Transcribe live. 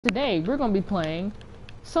Today we're gonna be playing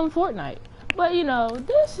some Fortnite, but you know,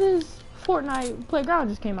 this is Fortnite Playground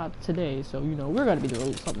just came out today, so you know we're gonna be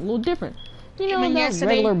doing something a little different. You know, that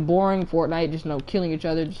regular boring Fortnite, just killing each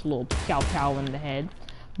other, just a little pow in the head.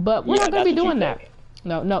 But we're not gonna be doing that.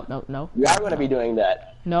 No. We are gonna be doing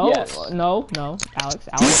that. No, yes. no, Alex.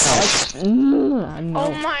 No.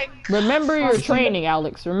 Oh my God. Remember your training,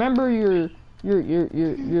 Alex. Remember your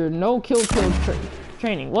no kill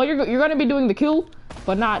training. Well, you're gonna be doing the kill,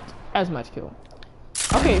 but not as much kill.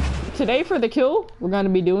 Okay, today for the kill, we're gonna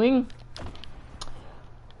be doing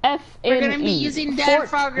FNE. We're gonna be using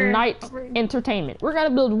danfr0gger. Fortnite Entertainment. We're gonna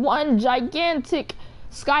build one gigantic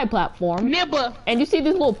sky platform. Nibba. And you see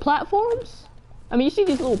these little platforms? I mean, you see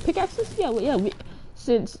these little pickaxes? Yeah.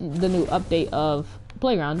 Since the new update of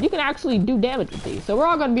Playground, you can actually do damage with these. So we're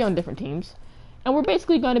all gonna be on different teams, and we're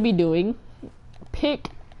basically gonna be doing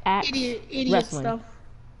pickaxe idiot wrestling stuff.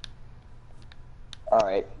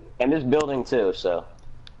 Alright. And there's building too, so.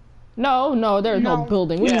 No, there's no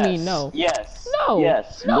building. What do you mean no? Yes. No.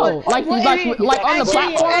 Yes. No. Like on the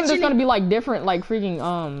platform, there's gonna be like different, like freaking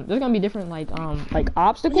there's gonna be different like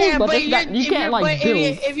obstacles, Yeah, but you can't like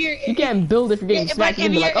build. You can't build if you're getting smacked. You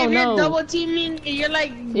can be like, oh no. If you're double teaming, you're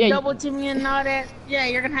like double teaming and all that. Yeah,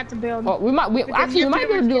 you're gonna have to build. Oh, we might be able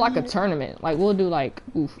to do like a tournament. Like we'll do like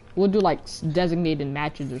designated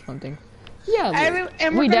matches or something. Yeah,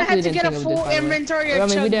 and we we're gonna definitely have to get a full inventory of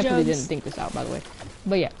chug we definitely jugs. didn't think this out, by the way.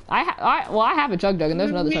 But yeah, I have a chug jug, and there's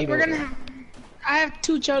another chug jug. I have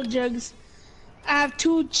 2 chug jugs. I have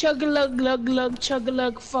 2 chug-a-lug,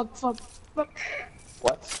 chug-a-lug, fuck.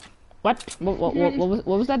 What? What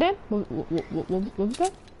was that, Dan? What was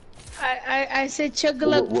that? I said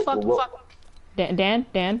chug-a-lug, fuck. Dan,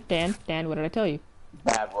 what did I tell you?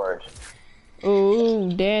 Bad word.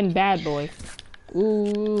 Ooh, Dan, bad boy.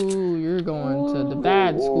 Ooh, you're going to the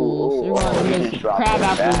bad schools. You're going to miss crab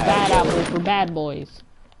apples, bad apples for bad boys.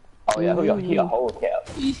 Oh yeah, he a whole cap.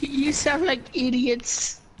 You sound like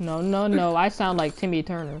idiots. No, I sound like Timmy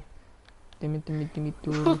Turner. Timmy. I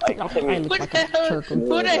look like a turtle.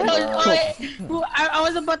 Who the hell? I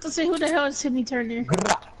was about to say, who the hell is Timmy Turner?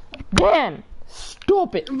 Dan,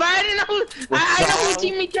 stop it. But I didn't know. I know who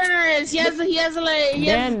Timmy Turner is. He has like.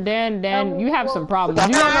 Dan, you have some problems.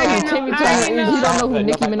 You don't know who Timmy Turner is. You don't know who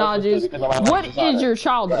Nicki Minaj is. What is your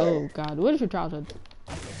childhood? Oh God, what is your childhood?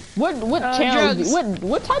 What channels?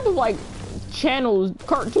 What type of like channels,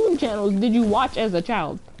 cartoon channels, did you watch as a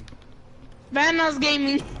child? Vanos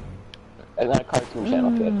Gaming. It's not a cartoon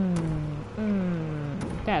channel, kid.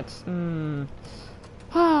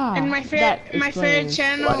 And my favorite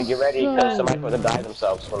channel. Gotta get ready because somebody's gonna die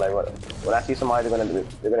themselves. When I see somebody, they're gonna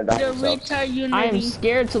die themselves. I am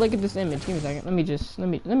scared to look at this image. Give me a second.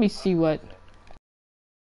 Let me see what.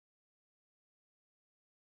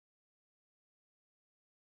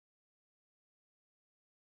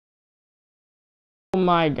 Oh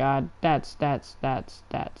my God, that's okay.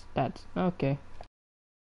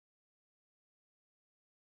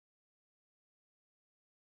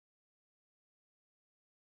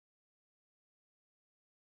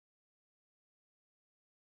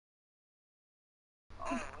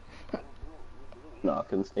 No, I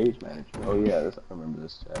couldn't stage manage. Oh yeah, I remember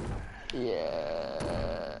this chat.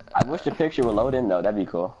 Yeah. I wish the picture would load in though. That'd be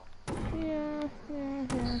cool. Yeah.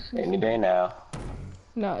 Any day now.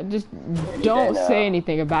 No, just don't say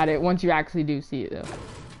anything about it once you actually do see it, though.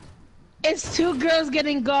 It's 2 girls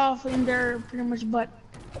getting golf in their pretty much butt.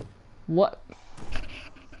 What?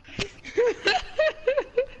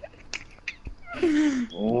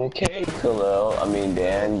 Okay, Khalil. I mean,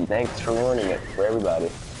 Dan, thanks for ruining it for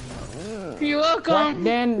everybody. You're welcome.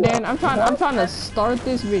 Dan, I'm trying to start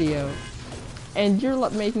this video, and you're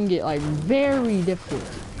making it like very difficult.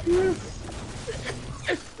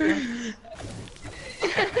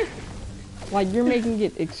 Like you're making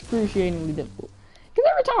it excruciatingly difficult.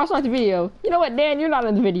 Because every time I start the video, you know what, Dan, you're not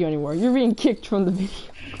in the video anymore. You're being kicked from the video.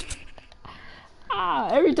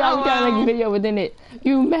 Every time you try to make a video within it,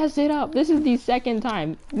 you mess it up. This is the 2nd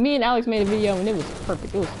time. Me and Alex made a video and it was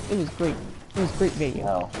perfect. It was great. It was a great video.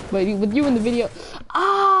 No. But with you in the video,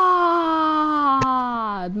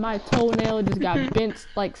 my toenail just got bent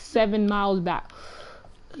like 7 miles back.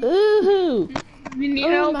 Ooh.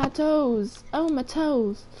 Oh my toes. Oh my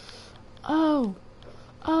toes. Oh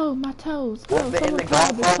my toes. What's in the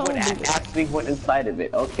golf would actually went inside of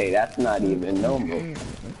it. Okay, that's not even normal.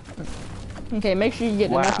 Okay, make sure you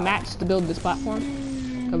get enough mats to build this platform.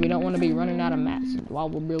 Because we don't want to be running out of mats while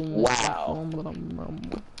we're building this platform.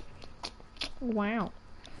 Wow.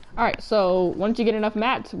 Alright, so once you get enough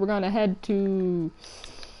mats, we're gonna head to...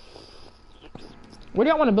 Where do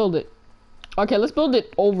y'all want to build it? Okay, let's build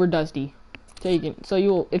it over Dusty. taken. So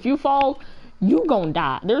you, if you fall, you gon'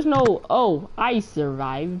 die. There's no, oh, I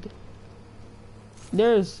survived.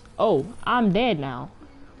 There's, oh, I'm dead now.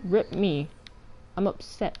 Rip me. I'm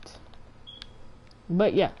upset.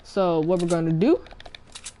 But yeah, so what we're gonna do,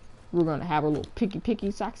 we're gonna have our little picky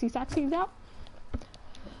soxies out.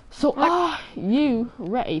 So you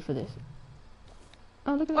ready for this?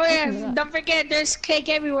 Oh, look at that. Oh yeah, don't forget there's cake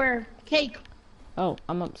everywhere. Cake. Oh,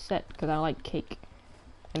 I'm upset because I like cake.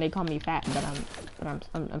 And they call me fat, but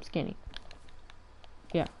I'm skinny.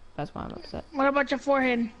 Yeah, that's why I'm upset. What about your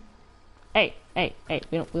forehead? Hey,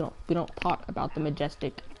 we don't talk about the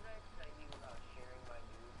majestic.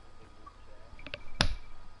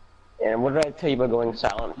 And what did I tell you about going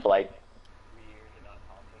silent for like 3 years and not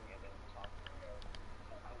talking and then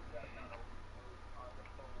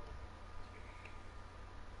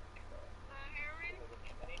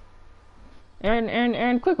talking?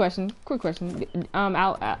 Aaron, quick question.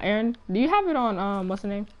 Aaron, do you have it on what's the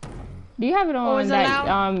name? Do you have it on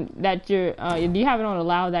that that your do you have it on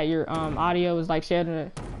allow that your audio is like shared in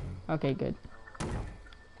it? Okay, good.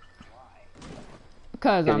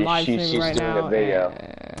 Because I'm live streaming right now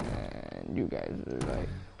and you guys are like,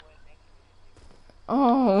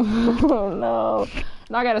 oh no.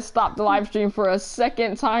 Now I gotta stop the live stream for a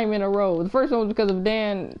second time in a row. The first one was because of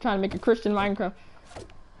Dan trying to make a Christian Minecraft.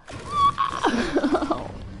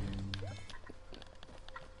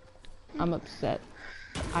 I'm upset.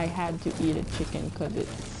 I had to eat a chicken because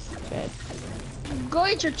it's fed. Go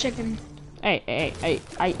eat your chicken. Hey,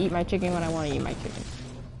 I eat my chicken when I want to eat my chicken.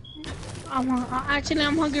 Actually,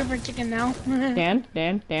 I'm hungry for chicken now. Dan,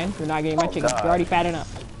 you're not getting my chicken. God. You're already fat enough.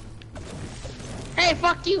 Hey,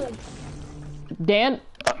 fuck you. Dan.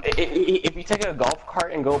 If you take a golf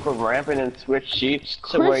cart and go from rampant and switch sheets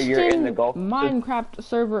to where you're in the golf Minecraft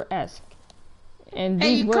server-esque. And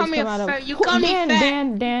hey, these words come out of you call me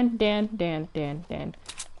fat. Dan.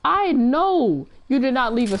 I know you did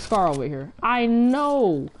not leave a scar over here. I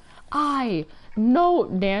know,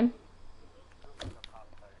 Dan.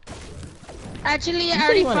 Actually, I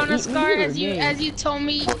already found a scar as you told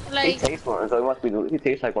me. Like, he tastes one, so it must be. He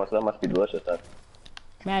tastes like one, so that must be delicious then.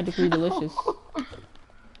 Magically delicious.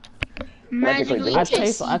 Magically I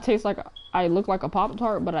taste like I look like a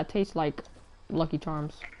Pop-Tart, but I taste like Lucky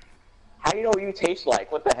Charms. How do you know what you taste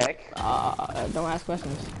like? What the heck? Don't ask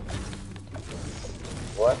questions.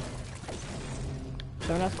 What?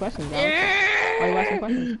 Don't ask questions, Alex. Why are you asking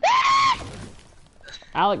questions?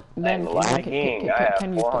 Alex, then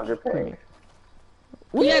can you 400 ping.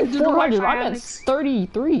 What yeah, do you 400? I'm at Alex.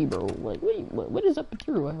 33, bro. Like, what is up with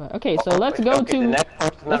you? Okay, so let's go to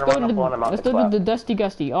the Dusty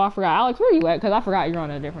Gusty. Oh, I forgot. Alex, where are you at? Because I forgot you're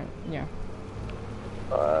on a different. Yeah.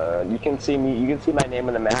 You can see me. You can see my name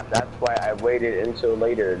on the map. That's why I waited until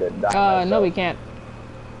later to die myself. No, we can't.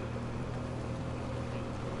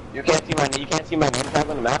 You can't see my. You can't see my name tag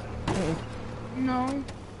on the map. No.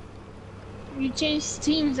 You changed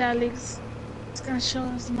teams, Alex. It's gonna show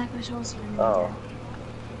us. It's not gonna show us your name. Oh.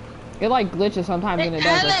 It like glitches sometimes and it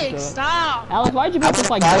does. Alex, stop! Alex, why'd you make this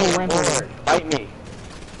like no rental? Fight me.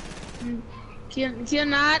 Can you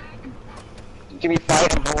not? Give me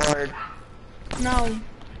fight. I'm bored. No.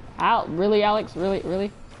 Really, Alex?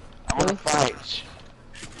 Really? I want to fight.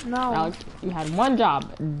 No. Alex, you had one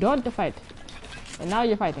job. Don't fight. And now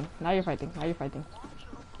you're fighting. Now you're fighting.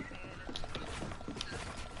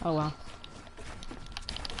 Oh wow.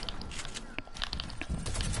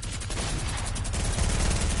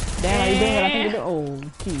 Dan, are you doing what I think you're doing? Oh,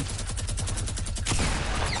 jeez.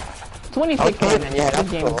 26 then, yeah,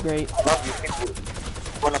 this game is great. I love you.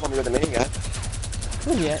 Run up on me with a minigun.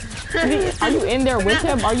 Where's he at? Are you in there with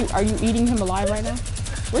him? Are you eating him alive right now?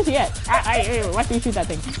 Where's he at? Watch me shoot that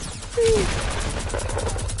thing.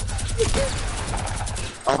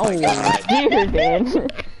 Oh my God.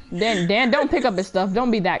 Dear Dan, don't pick up his stuff.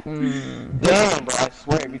 Don't be that. Damn, bro, I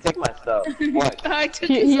swear, if you take my stuff, what? I took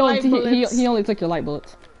his light bullets. He only took your light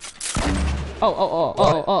bullets. Oh.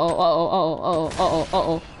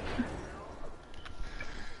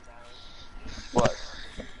 What?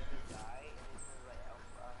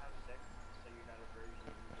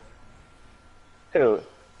 Who?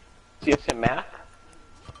 TSM math?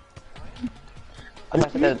 I'm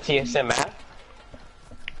not saying that's TSM math.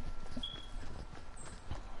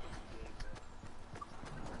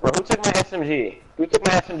 Bro, who took my SMG? Who took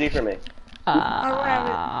my SMG from me?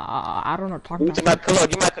 I don't know what to talk about.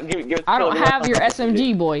 I don't have your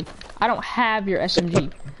SMG, boy. I don't have your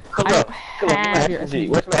SMG. I don't have your SMG.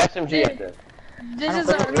 Where's my SMG at then? This is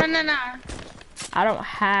a no. I don't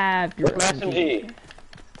have your SMG.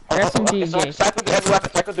 Your SMG is Okay, cycle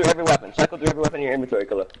through every weapon. Cycle through every weapon in your inventory,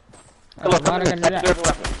 Killa. Cycle through every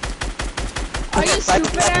weapon. Are you Cycle,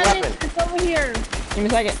 stupid, grab the Alex? weapon. It's over here. Give me a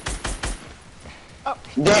second. Oh.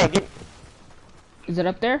 Dan, give... Is it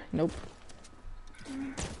up there? Nope.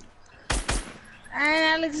 And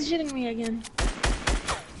Alex is shooting me again.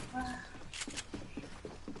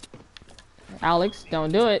 Alex,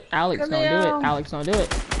 don't do it. Alex, don't do it. Alex, don't do it.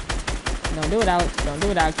 Don't do it, Alex. Don't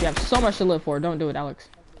do it, Alex. You have so much to live for. Don't do it, Alex.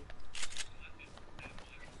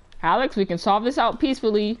 Alex, we can solve this out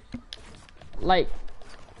peacefully. Like,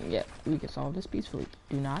 yeah, we can solve this peacefully.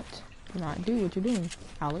 Do not do what you're doing.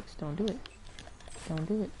 Alex, don't do it. Don't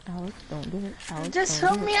do it, Alex. Don't do it, Alex. Just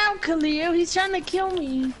help me out, Khalil. He's trying to kill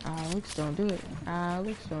me. Alex, don't do it.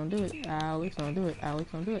 Alex, don't do it. Alex, don't do it.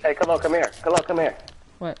 Alex, don't do it. Hey, come here. Come here.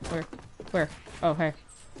 What? Where? Oh, hey.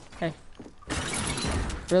 Hey.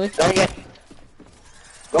 Really? Don't get...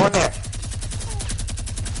 Go in there.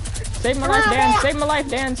 Save my life, Dan. Save my life,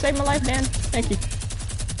 Dan. Save my life, Dan. Thank you.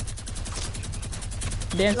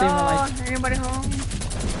 Dan saved my life. Anybody home?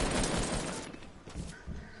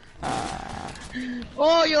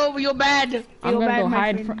 Oh, you're bad. I'm gonna bad, go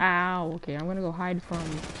hide friend. from. Ow. Okay, I'm gonna go hide from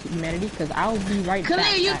humanity because I'll be right back.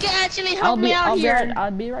 Khalil, you can actually help me out here. I'll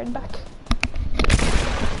be right back.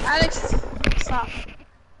 Alex, stop.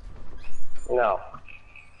 No.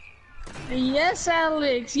 Yes,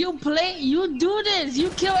 Alex. You do this. You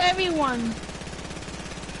kill everyone.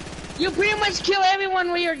 You pretty much kill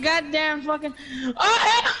everyone with your goddamn fucking.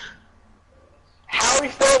 Oh, How are we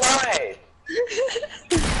still alive?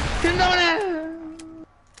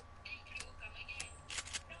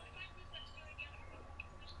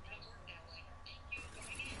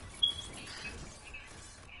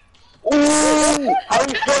 Ooh! How are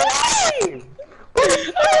we still alive?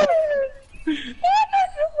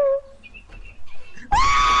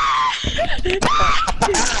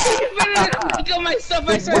 Kill myself,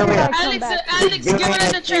 I swear. Alex, get rid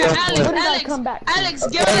of the trap. Alex,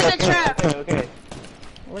 get rid of the trap. Okay.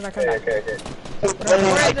 Where did I come back? Okay.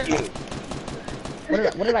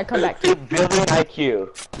 What did I come back 2 to? billion IQ.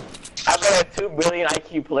 I got a 2 billion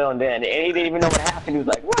IQ play on Dan, and he didn't even know what happened. He was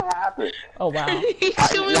like, "What happened?" Oh wow. He's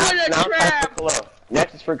shooting with a trap.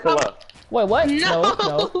 Next is for Khalil. Wait, what?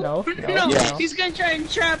 No. Yeah. He's gonna try and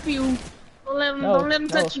trap you. Don't let him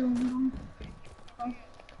touch you.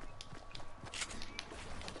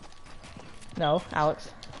 No, Alex,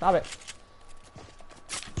 stop it.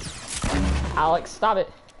 Alex, stop it.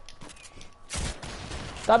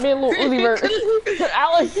 Stop being a little Uzi Vert.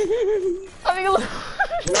 Alex, stop being a little.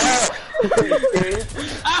 No.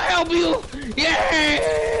 I'll help you.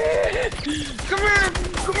 Yeah. Come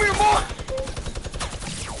here, boy.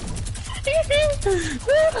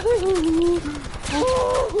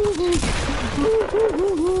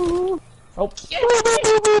 Oh.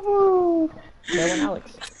 There went Alex.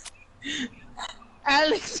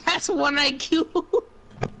 Alex has 1 IQ.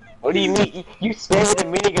 What do you mean? You spammed the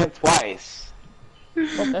minigun twice.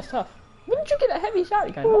 Oh, that's tough. When did you get a heavy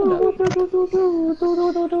shotgun? Hold up.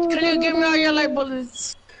 Can you give me all your light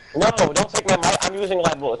bullets? No, don't take my light. I'm using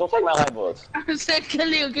light bullets. Don't take my light bullets. I said,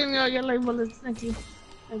 Khalil, give me all your light bullets. Thank you.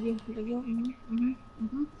 Thank you.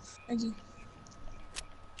 Thank you.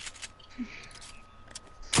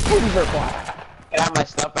 Uzi Vert block. Can I have my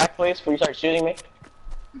stuff back, please, before you start shooting me?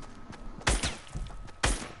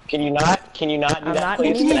 Can you not do that,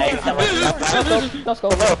 please? Can I have my stuff back? No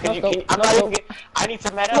scope. I'm not even getting... I need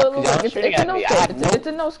to med up, because y'all shooting at me. It's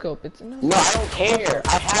a no scope. No, I don't care.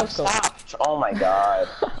 I have stopped. Oh my god.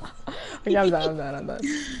 Okay, I'm done.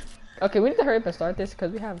 Okay, we need to hurry up and start this,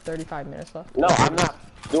 because we have 35 minutes left. No, I'm not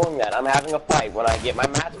doing that. I'm having a fight when I get my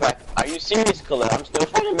mats back. Are you serious, Khalil? I'm still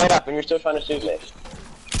trying to med up, and you're still trying to shoot me.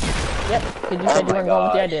 Yep, because you said you weren't going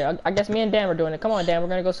with the idea. I guess me and Dan were doing it. Come on, Dan, we're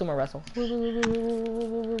gonna go sumo wrestle.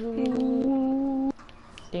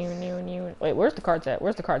 Wait, where's the cards at?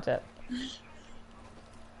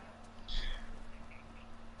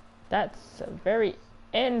 That's a very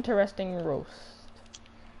interesting roast.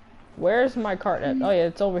 Where's my cart at? Oh yeah,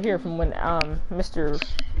 it's over here from when Mr.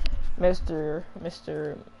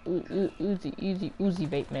 Uzi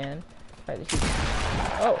Bait Man. Right,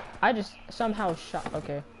 oh, I just somehow shot.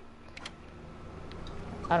 Okay.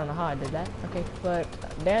 I don't know how I did that. Okay, but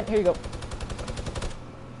Dan, here you go.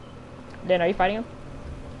 Dan, are you fighting him?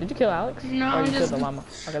 Did you kill Alex? No, or you killed the llama?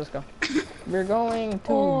 Okay, let's go. We're going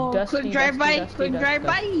to Dusty. Quick drive by.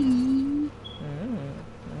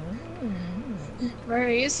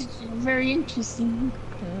 Very interesting. Very interesting.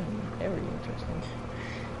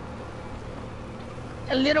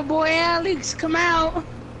 A little boy Alex, come out.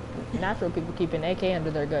 Natural people keep an AK under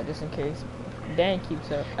their gut just in case. Dan keeps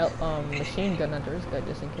a machine gun under his gut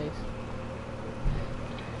just in case.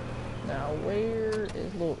 Now where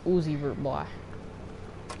is little Uzi Vert boy?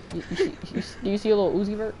 Do you see a little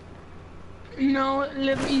Uzi vert? No,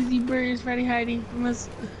 little easy bird is probably hiding from us.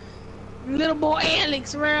 Little boy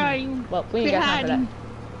Alex, where are you? Well, we ain't got time for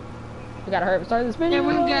that. We gotta hurry up and start this video.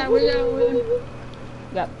 Yeah, we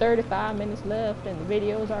got 35 minutes left and the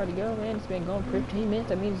video's already going. It's been going 15 minutes.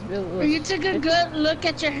 That means it's really. You took a good look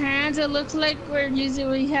at your hands. It looks like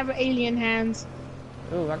we have alien hands.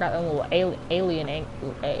 Ooh, I got a little alien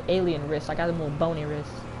wrist. I got a little bony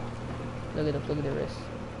wrist. Look at the wrist.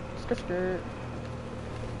 Skirt.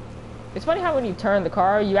 It's funny how when you turn the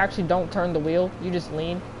car, you actually don't turn the wheel. You just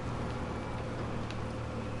lean.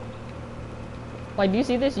 Like, do you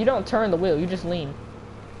see this? You don't turn the wheel. You just lean.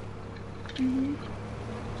 Mm-hmm.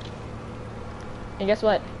 And guess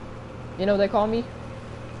what? You know what they call me?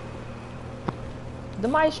 The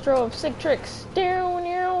maestro of sick tricks.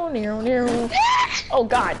 Oh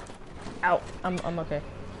God! Ow! I'm okay.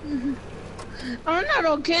 I'm not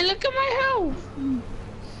okay. Look at my health.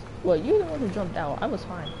 Well, you the one who jumped out. I was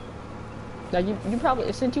fine. Like you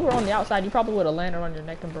probably, since you were on the outside, you probably would have landed on your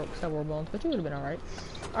neck and broke several bones, but you would have been all right.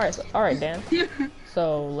 All right, Dan.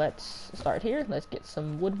 So let's start here. Let's get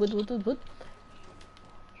some wood.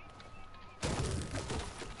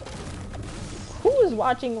 Who is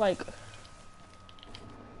watching like?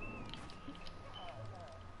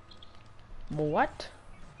 What?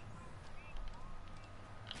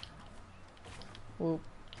 Whoop,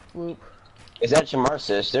 whoop. Is that Shamar's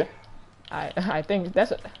sister? I think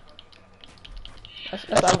that's it.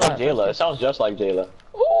 That sounds like Jayla. It sounds just like Jayla.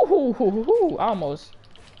 Ooh, almost.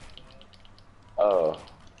 Oh.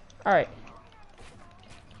 All right.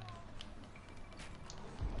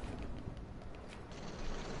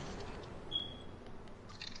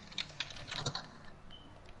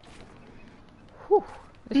 Whew,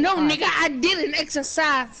 no, nigga, I didn't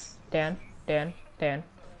exercise. Dan.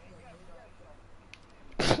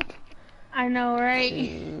 I know, right?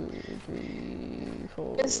 2, 3,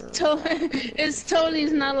 4. It's totally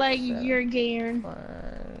not like you're gay, Aaron.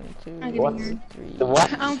 1, 2, What? 3.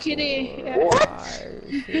 What? I'm kidding. What?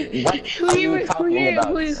 5, 6. What are you talking about?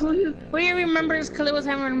 Who you remembers Khalid was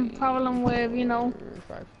having a problem with, you know?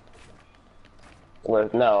 5. Well,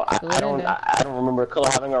 no, I don't remember Khalil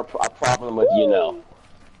having a problem with No.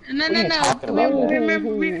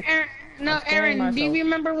 No, Aaron, do you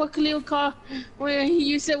remember what Khalil called when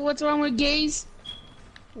you said, "What's wrong with gays?"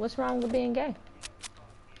 What's wrong with being gay?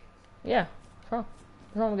 Yeah, what's wrong?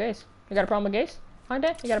 What's wrong with gays? You got a problem with gays? Huh,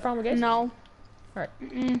 Dan? You got a problem with gays? No. Alright.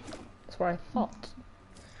 That's what I thought.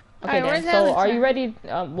 Okay, Right, Dan, where's so Alex are at? you ready?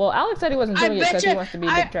 Well, Alex said he wasn't doing it because he wants to be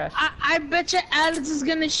big trash. I bet you Alex is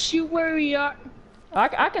gonna shoot where we are.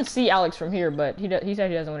 I can see Alex from here, but he said he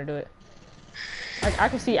doesn't want to do it. I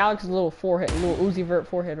can see Alex's little forehead, little Uzi vert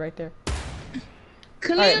forehead right there.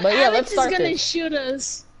 Khalil, Alright, but yeah, Alex let's start is gonna this. shoot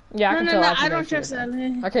us. Yeah, I can tell Alex I is don't gonna trust shoot us.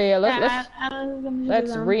 Alex. Okay, yeah, Alex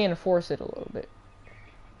let's reinforce it a little bit.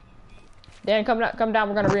 Dan, come down.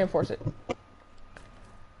 We're gonna reinforce it.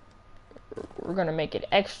 We're gonna make it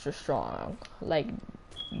extra strong, like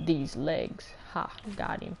these legs. Ha,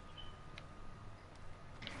 got him.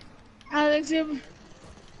 Alex,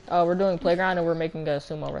 We're doing playground and we're making a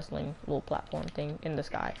sumo wrestling little platform thing in the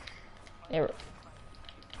sky. Yeah,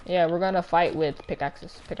 we're gonna fight with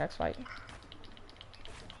pickaxes. Pickaxe fight.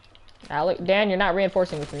 Dan, you're not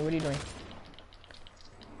reinforcing with me. What are you doing?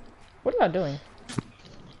 What are y'all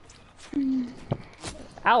doing?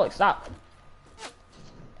 Alex, stop.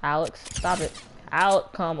 Alex, stop it. Alex,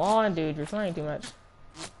 come on, dude. You're playing too much.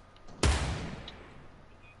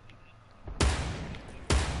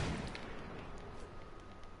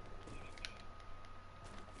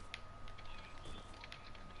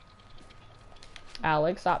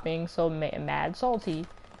 Alex, stop being so mad salty.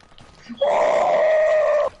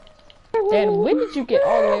 Dan, when did you get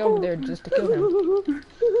all the way over there just to kill him?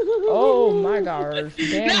 Oh my gosh.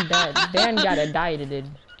 Dan got a dieted.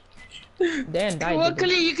 Dan died. Well,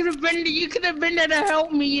 you could have been there to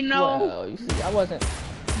help me, you know. Well, you see, I wasn't.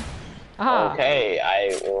 Aha. Okay,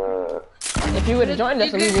 If you would have joined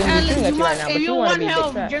us, we wouldn't be shooting at you right now. But if you want want to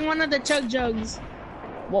help, be drink one of the chug jugs.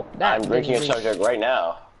 Well, I'm drinking a chug jug right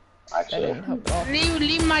now. Actually,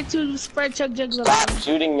 leave my 2 spread chug jugs alone. Stop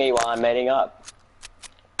shooting me while I'm mating up.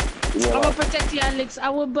 I will protect you, Alex. I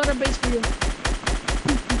will build a base for you.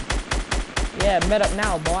 Yeah, met up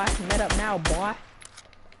now, boy. Met up now, boy.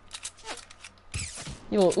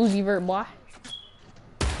 You little Uzi vert, boy.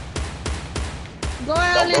 Go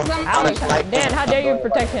ahead, Alex. Dan, how dare you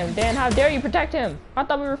protect him? Dan, how dare you protect him? I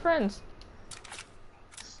thought we were friends.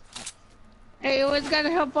 Hey, you always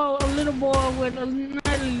gotta help out a little boy with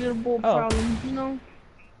another little boy problem, you know?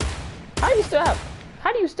 How do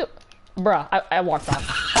you still... Bruh, I walked off.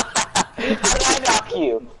 Fuck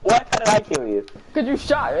you. What? How did I kill you? Because you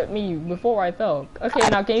shot at me before I fell. Okay,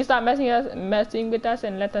 now can you stop messing with us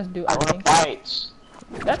and let us do I our wanna thing? fight.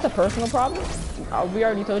 That's a personal problem. We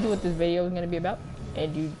already told you what this video is gonna be about,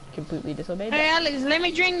 and you completely disobeyed. Hey Alex, let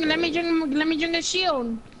me drink a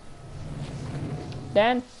shield.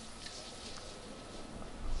 Dan.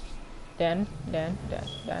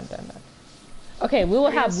 Okay, we will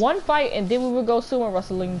have one fight and then we will go sumo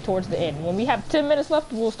wrestling towards the end. When we have 10 minutes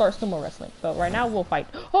left, we'll start sumo wrestling. But right now, we'll fight.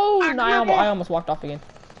 Oh, no, I almost walked off again.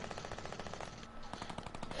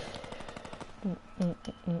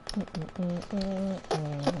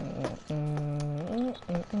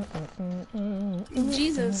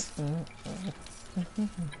 Jesus.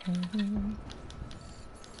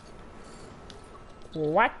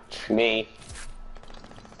 What? Me.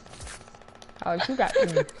 Oh, you got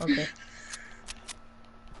okay.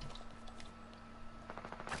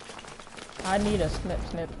 I need a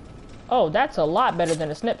snip. Oh, that's a lot better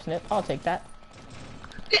than a snip. I'll take that.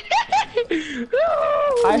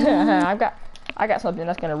 I got something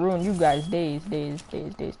that's gonna ruin you guys' days.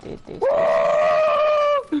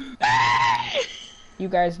 You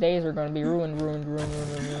guys' days are gonna be ruined.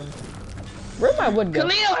 Where'd my wood go?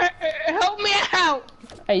 Khalil, help me out.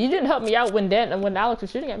 Hey, you didn't help me out when Alex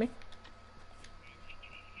was shooting at me.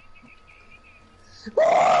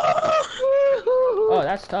 Oh,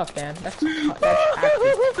 that's tough, Dan. That's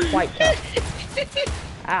actually quite tough.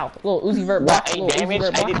 Ow. Little Uzi Vert block. 8 damage?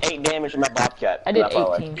 I did 8 damage with my bobcat. I did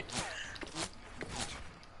 18.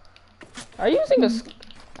 Are you using this?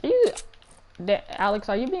 Alex,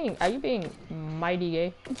 are you being mighty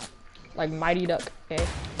gay? Like Mighty Duck gay?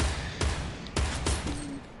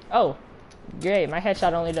 Oh, great. My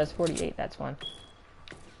headshot only does 48. That's fun.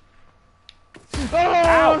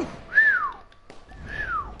 Ow!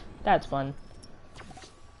 That's fun.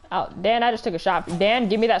 Oh, Dan, I just took a shot. Dan,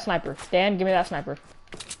 give me that sniper. Ah, Dan, give me the sniper.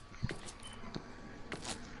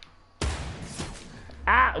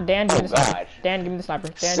 Dan, give me the sniper.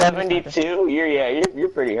 Dan, 72? You're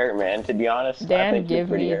pretty hurt, man, to be honest. Dan, give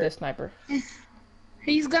me the sniper.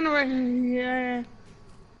 He's gonna run. Yeah.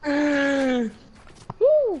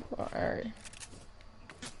 Woo! Alright.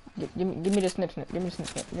 Give me the snip.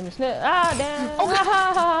 Ah, Dan!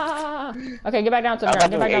 Okay, get back down to the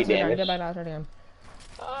ground. Get back down to the ground.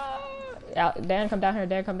 Dan, come down here.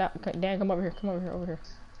 Dan, come over here. Over here.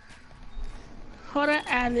 Hold on,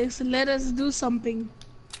 Alex. Let us do something.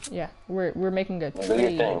 Yeah, we're making a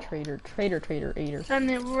trader. We're trying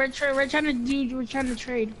to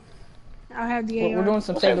trade. I'll have the AR. We're doing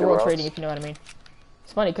some Save the World trading, if you know what I mean.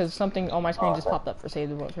 It's funny because something on my screen just popped up for Save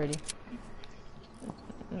the World trading.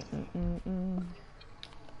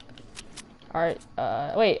 Alright,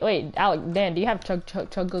 wait, Alex, Dan, do you have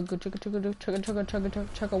chug-a-wug?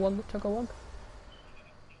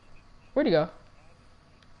 Where'd he go?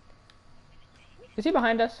 Is he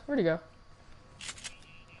behind us? Where'd he go?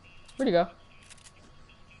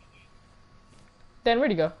 Dan,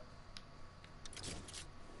 where'd he go?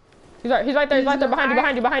 He's right there,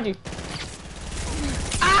 behind you.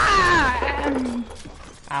 Ah!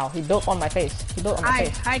 Ow, he built on my face.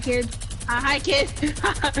 Hi, kid. Hi, kid. Is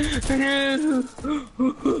the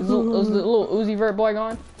little Uzi Vert boy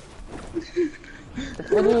gone? Where's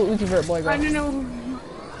the little Uzi Vert boy gone?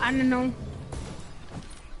 I don't know.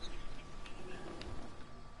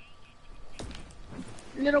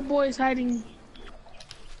 Little boy's hiding.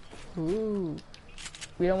 Ooh.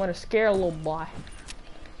 We don't want to scare a little boy.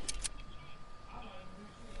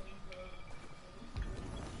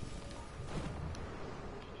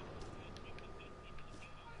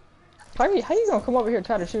 How you gonna come over here and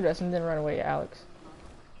try to shoot us and then run away, Alex?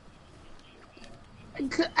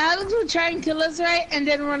 Alex will try and kill us, right? And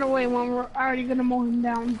then run away when we're already gonna mow him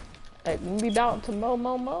down. Hey, when we about to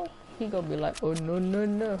mow, he gonna be like, oh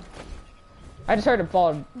no. I just heard him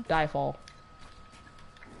die fall.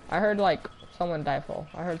 I heard like someone die fall.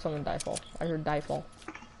 I heard die fall.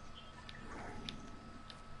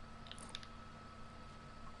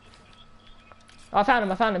 Oh, I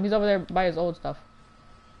found him. He's over there by his old stuff.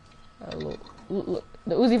 Look,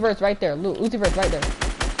 the Uzi Vert's right there. Look, Uzi Vert's right there.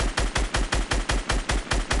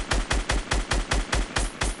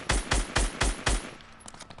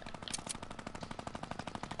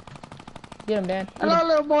 Get him, Dan. Hello,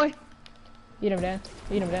 little boy. Eat him, Dan.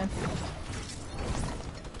 You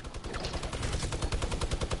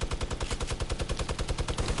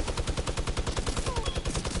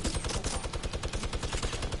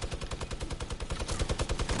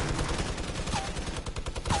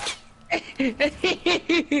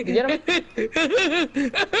get him?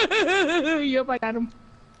 Yep, I got him.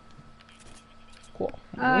 Cool.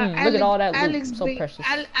 Look at all that loot. So precious.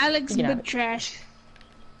 Alex, big trash.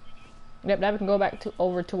 Yep, now we can go back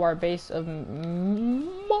over to our base of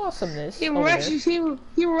awesomeness. He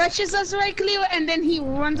rushes us right, Cleo, and then he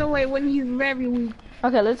runs away when he's very weak.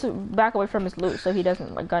 Okay, let's back away from his loot so he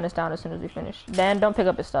doesn't like gun us down as soon as we finish. Dan, don't pick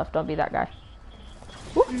up his stuff. Don't be that guy.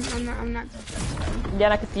 I'm not.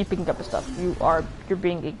 Dan, I can see you picking up his stuff. You're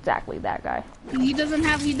being exactly that guy. He doesn't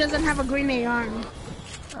have a grenade arm.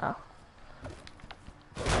 Oh.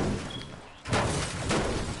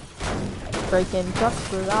 Breaking trucks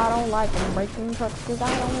cause I don't like them. Breaking trucks cause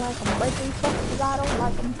I don't like them. Breaking trucks cause I don't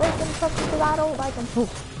like them. Breaking trucks cause I don't like them. Ooh.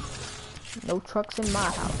 No trucks in my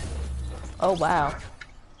house. Oh wow.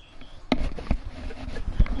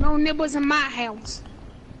 No nibbles in my house.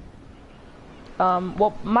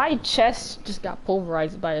 Well, my chest just got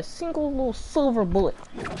pulverized by a single little silver bullet.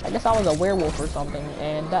 I guess I was a werewolf or something,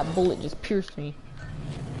 and that bullet just pierced me.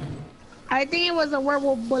 I think it was a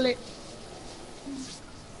werewolf bullet.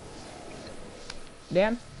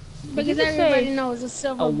 Dan? Because everybody knows a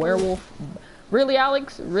silver bullet. Werewolf? Really,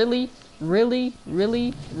 Alex? Really? Really?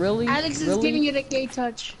 Really? Really? Alex is giving you the gay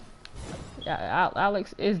touch. Yeah,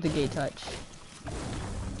 Alex is the gay touch.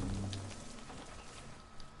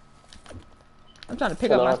 I'm trying to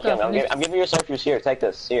pick up my stuff. I'm giving you a surf juice here. Take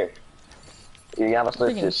this. Here. You have a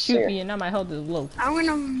surf juice. Shoot me and now my health is low. I'm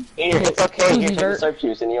gonna... Here, it's okay. Here, take the surf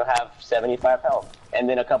juice and you'll have 75 health. And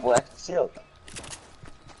then a couple extra shield.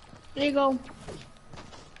 There you go.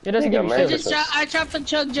 It doesn't give you shield. I dropped the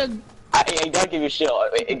chug jug. It doesn't give you shield.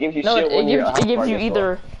 It gives you no, shield when you're it gives you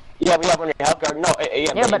either... Yeah, we have on your health card. No, but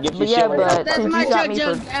it gives you shield. But that's since my you got me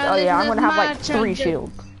jug, for... Oh yeah, I'm gonna have like 3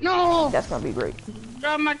 shields. No! That's gonna be great.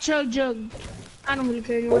 Drop my chug jug. I don't really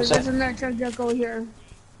care anymore. There's another chug jug over here.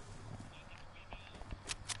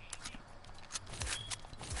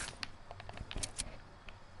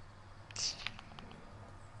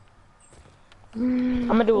 I'm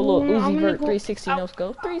gonna do a little Uzi Vert 360 no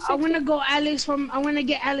scope. 360. I'm gonna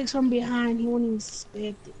get Alex from behind. He won't even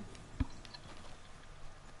suspect it.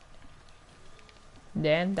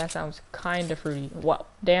 Dan, that sounds kinda fruity. What?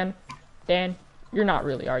 Dan, you're not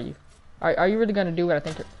really, are you? Are you really gonna do what I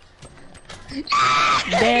think you're...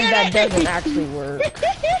 Dan, that doesn't actually work.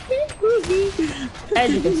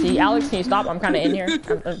 As you can see, Alex, can you stop? I'm kinda in here.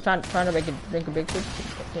 I'm trying to make a big switch.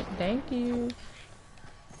 Thank you.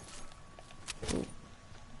 Ooh.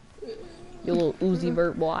 You little Uzi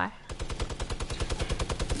Vert boy.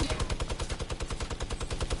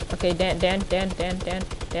 Okay, Dan,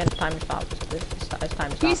 it's time to stop. It's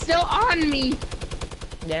time to stop. He's still on me.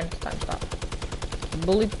 Dan, it's time to stop. You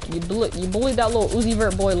bullied that little Uzi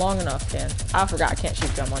Vert boy long enough, Dan. I forgot I can't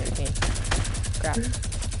shoot you. I'm on your team. Crap.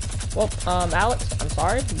 Well, Alex, I'm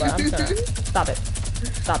sorry, but I'm just gonna stop it.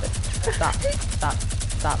 Stop it.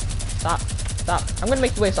 Stop. I'm gonna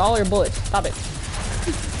make you waste all your bullets. Stop it.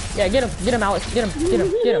 Yeah, get him, Alex. Get him.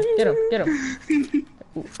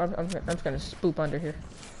 Ooh, I'm just gonna spoop under here.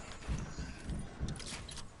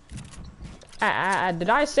 Did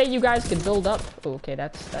I say you guys could build up? Oh, okay,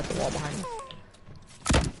 that's a wall behind me.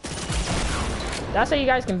 Did I say you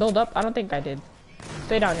guys can build up? I don't think I did.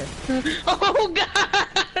 Stay down here. Oh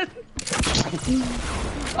god!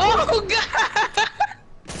 Oh god!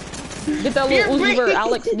 Get that little Uzi Vert,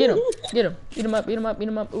 Alex. Get him. Beat him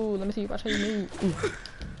up. Ooh, let me see. Watch how you move. Ooh.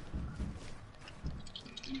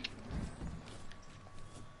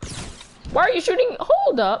 Why are you shooting?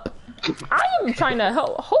 Hold up. I am trying to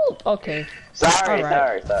help. Hold. Okay. Sorry.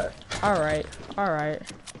 Alright.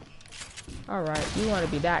 You want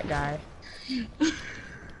to be that guy.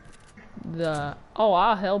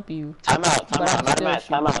 I'll help you. Time out. Did you just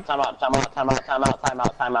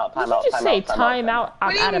say time out?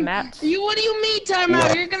 I'm out of mats. What do you mean time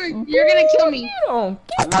out? You're gonna kill me. You don't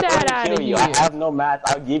get that out of here. I have no mats.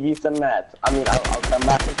 I'll give you some mats. I mean, I'll come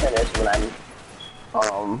back and finish when I'm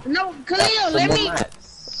No, Khalil, let me.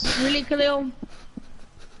 Really, Khalil?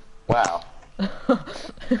 Wow.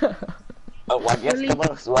 Well, I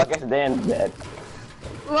guess Dan's dead.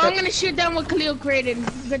 Well, I'm gonna shoot down what Khalil created.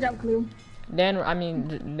 Good job, Khalil. Dan,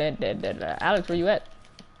 Alex, where you at?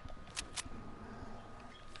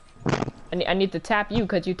 I need to tap you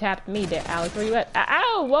because you tapped me. There, Alex, where you at?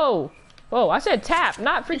 Ow! Whoa! I said tap,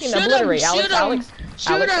 not freaking obliterate. Alex,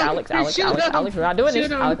 we're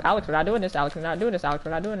not doing this. Alex, we're not doing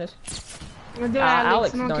this.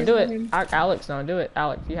 Alex, don't do it. Alex, don't do it.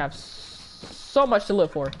 Alex, you have so much to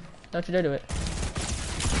live for. Don't you dare do it.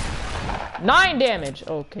 9 damage.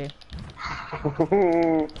 Okay.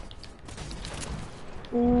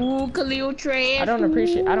 Ooh, Khalil trash. I don't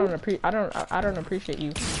appreciate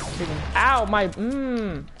you. Ow, my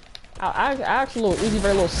Alex a little Uzi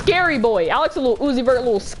Vert, little scary boy. Alex a little Uzi Vert,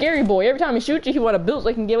 little scary boy. Every time he shoots you, he want to build so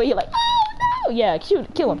he can get away. He like, oh no, yeah, kill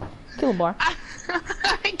him. Kill a bar.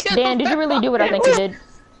 Dan, did you really do what I think you did?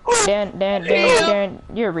 Dan,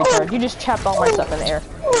 you're a retard. You just chapped all my stuff in the air.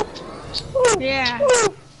 Yeah.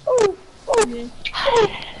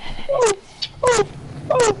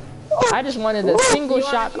 I just wanted a single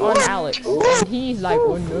shot on Alex, and he's like,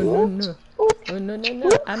 oh no. Oh no.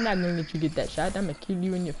 I'm not gonna let you get that shot. I'm gonna kill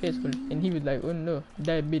you in your face. And he was like, oh no,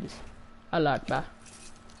 diabetes. I like that.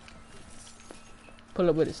 Pull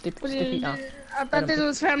up with a sticky arm. I thought this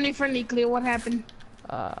was family friendly, Cleo. What happened?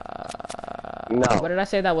 No. What did I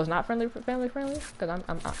say that was not family friendly? Because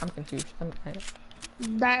I'm confused.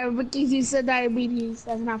 Because you said diabetes.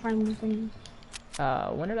 That's not family friendly.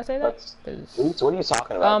 When did I say that? What are you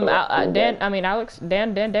talking about?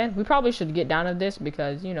 Dan, we probably should get down to this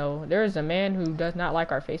because, you know, there is a man who does not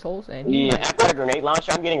like our face holes, and yeah, I've got a grenade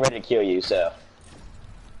launcher. I'm getting ready to kill you, so.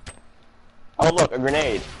 Oh, look, a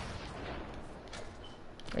grenade.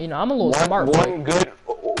 You know, I'm a little smart. One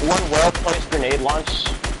well-placed grenade launch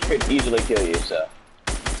could easily kill you, so.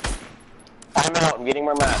 Time out, I'm getting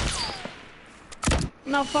more mats.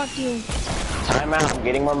 No, fuck you. Time out, I'm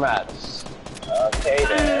getting more mats. Okay,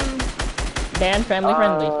 Dan. Dan, family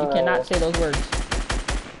friendly. You cannot say those words.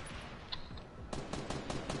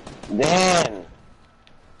 Dan.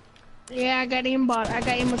 Yeah, I got aimbot. I got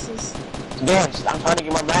aim assist. Dan, I'm trying to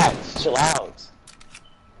get more mats. Chill out.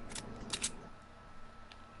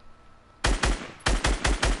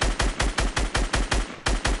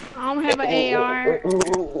 I don't have an AR.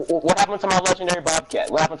 What happened to my legendary Bobcat?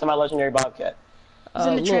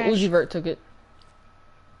 Little Uzi Vert took it.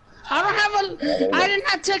 I don't have a. I did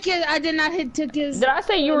not took it. I did not took his. Did I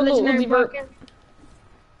say you were a little Uzi Vert? It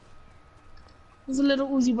was a little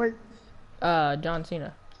Uzi Vert. John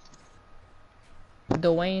Cena.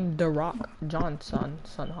 Dwayne The Rock Johnson.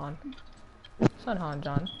 Son Han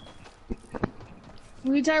John.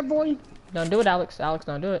 Retard boy. Don't do it, Alex. Alex,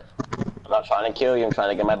 don't do it. I'm not trying to kill you. I'm trying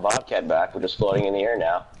to get my Bobcat back. We're just floating in the air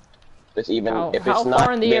now. If it's how not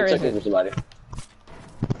far in the air is it? Somebody.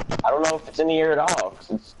 I don't know if it's in the air at all.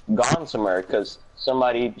 Cause it's gone somewhere. Because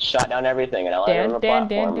somebody shot down everything and I landed on the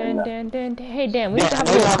platform. Dan. Hey Dan, we need to have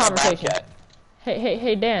a little conversation.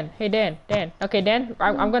 Hey Dan. Okay, Dan,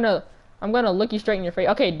 I'm gonna look you straight in your face.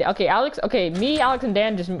 Okay, Alex. Okay, me, Alex, and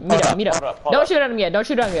Dan just meet up. Don't shoot at him yet. Don't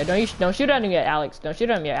shoot at him yet, Alex. Don't shoot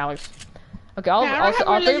at him yet, Alex. Okay, all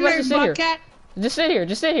three of us just sit here.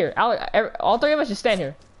 Just sit here. All three of us just stand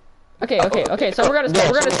here. Okay. So we're gonna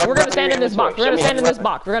stand in this box. We're gonna stand in this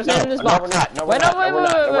box. No, we're not.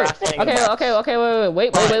 Wait.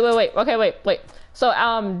 Wait. Okay, wait. So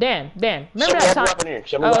Dan. Remember that time?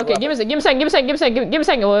 Oh, okay. Give me a second.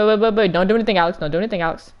 Wait. Don't do anything, Alex.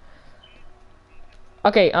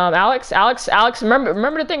 Okay, Alex.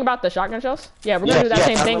 Remember the thing about the shotgun shells? Yeah, we're gonna do that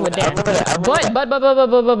same thing with Dan. But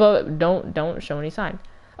don't show any sign.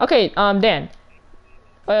 Okay, Dan.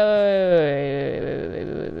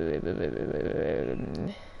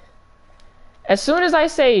 As soon as I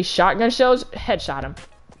say shotgun shells, headshot him.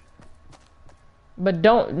 But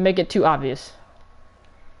don't make it too obvious.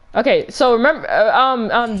 Okay, so remember,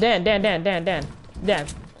 Dan.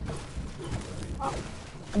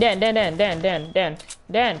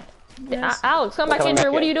 Alex, come back in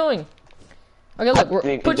here. What are you doing? Okay, look.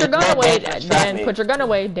 Put your gun away, Dan. Put your gun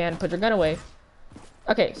away, Dan. Put your gun away.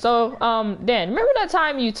 Okay, so, Dan, remember that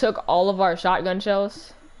time you took all of our shotgun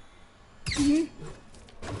shells? I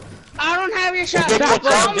don't have your shotgun.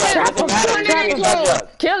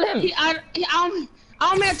 Kill him. I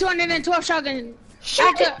only have 212 shotgun.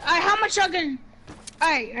 How much shotgun?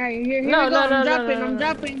 Alright, here we go. I'm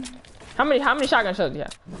dropping. How many shotgun shells do you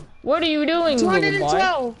have? What are you doing,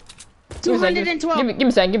 212. 212. Give me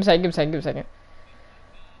a second.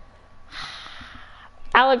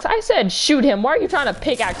 Alex, I said shoot him. Why are you trying to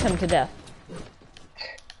pickaxe him to death?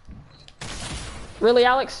 Really,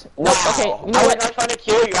 Alex? No. Okay, you know what? I was not trying to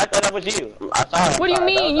kill you. I thought that was you. What do you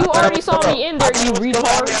mean? You already saw me in there, you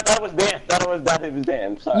retard. I thought it was Dan. It was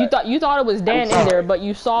Dan. Sorry. You thought it was Dan in there, but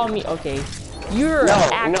you saw me. Okay. You're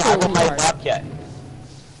an actual retard.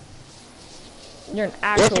 You're an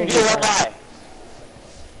actual retard.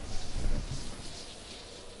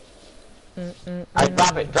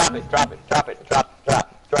 Drop it.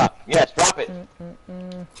 Yes, drop it.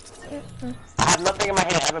 I have nothing in my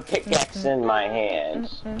hand. I have a pickaxe in my hand.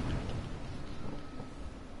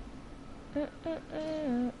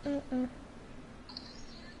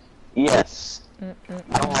 Yes. I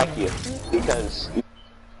don't like you because.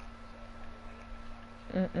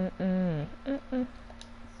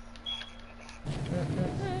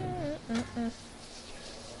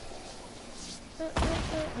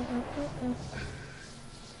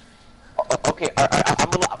 Okay,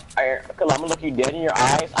 here. Cause I'm gonna look you dead in your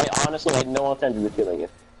eyes. I honestly had no intention of killing you.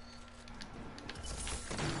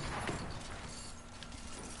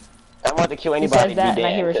 I don't want to kill anybody. He says that, and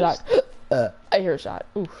I hear a shot. I hear a shot.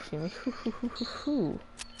 Ooh,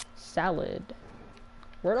 salad.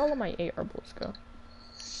 Where'd all of my AR bullets go?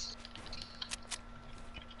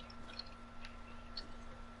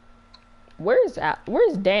 Where's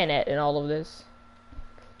Dan at in all of this?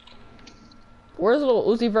 Where's little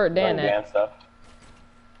Uzi Vert Dan at? Stuff.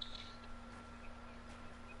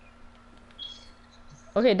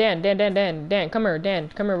 Okay, Dan, come here, Dan,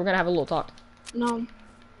 come here, we're gonna have a little talk. No.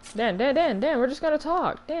 Dan, we're just gonna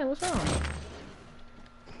talk. Dan, what's wrong?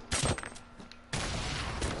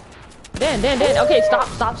 Dan, okay,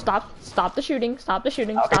 stop the shooting, stop the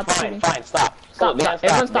shooting, okay, stop the shooting. Fine, stop.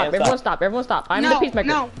 Everyone stop. I'm the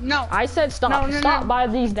peacemaker. No. I said stop, stop by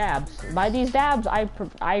these dabs. By these dabs,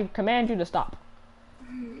 I command you to stop.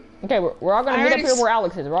 Okay, we're all gonna meet up here where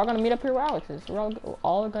Alex is. We're all gonna meet up here where Alex is. We're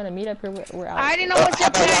all gonna meet up here where Alex is. I didn't know what's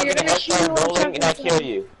your plan. You're gonna shoot me and I kill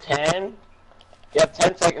you. 10. You have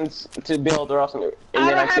 10 seconds to build or else I'm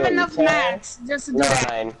I don't have enough mats just to do that.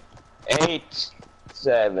 9, 8,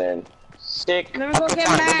 7, 6. Let me go get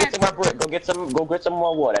mats. Go get some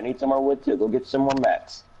more wood. I need some more wood too. Go get some more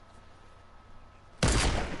mats.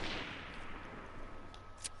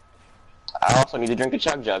 I also need to drink a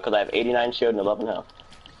chug jug because I have 89 shield and 11 health.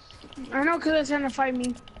 I know Killer's trying to fight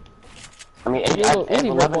me. I mean, boy. You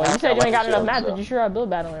said you ain't got enough mats, but you sure are build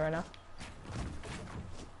battling right now.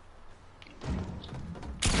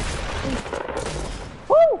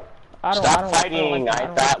 Woo! Stop fighting! I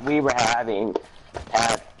thought we were having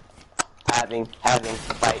a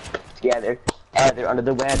fight together. Either under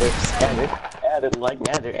the weather, either like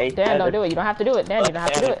nether. Dan, don't do it. You don't have to do it. Dan, you don't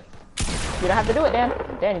have to do it. You don't have to do it, Dan.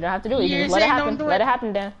 Dan, you don't have to do it. You can just let it happen. Let it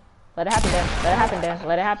happen, Dan. Let it happen, Dan. Let it happen, Dan.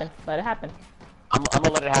 Let it happen. Let it happen. I'm gonna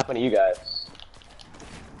let it happen to you guys.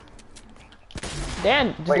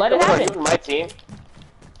 Dan, just let it happen. Are you in my team?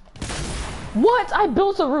 What? I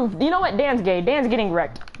built a roof. You know what? Dan's gay. Dan's getting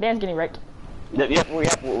wrecked. Dan's getting wrecked. Yep, we're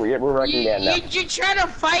wrecking Dan now. You're trying to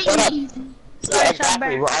fight me. Yeah,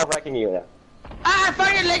 exactly. We're all wrecking you now. I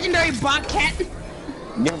found your legendary bobcat.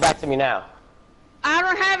 Give it back to me now. I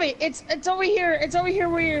don't have it. It's over here. It's over here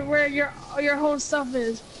where your whole stuff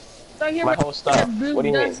is. It's over here. My whole stuff. What do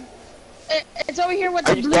you mean? It's over here with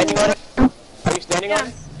the blue. Are you standing on it? Are you standing on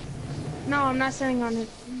it? No, I'm not standing on it.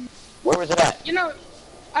 Where was it at? You know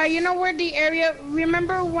where the area.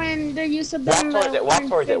 Remember when there used to be. Walk towards it. Walk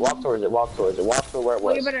towards it. Walk towards it. Walk towards it. Walk to where it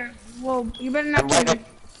was. You better not kill me.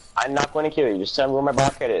 I'm not going to kill you. Just tell me where my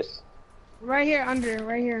bobcat is. Right here,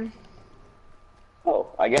 right here. Oh,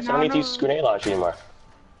 I guess I don't need to use grenade launcher anymore.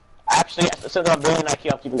 Actually, since I'm building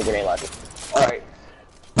IQ, I'm keeping the grenade launcher. Alright.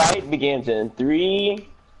 Fight begins in 3,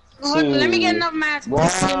 2, let me get enough mats.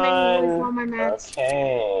 1. My mats.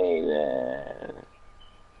 Okay, then.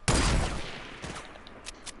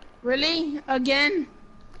 Really? Again?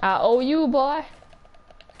 I owe you, boy.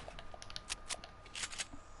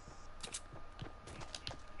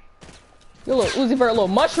 You little Uzi Vert, little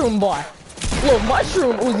mushroom boy. Little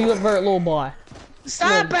mushroom Uzi Vert, little boy.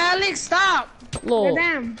 Stop, Alex, stop. Little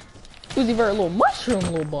damn. Uzi Vert, little mushroom,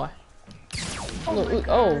 little boy. Alex, Rip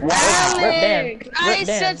Dan. I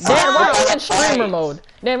said Dan, why are you in stop. streamer mode?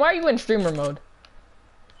 Dan, why are you in streamer mode?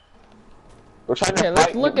 We're trying to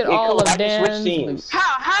let's look at all of Dan's.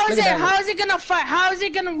 How is it gonna fight? How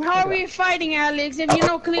are we fighting, Alex? If you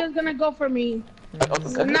know Khalil's gonna go for me. Now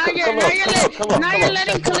you're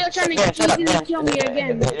letting Khalil trying to easily kill me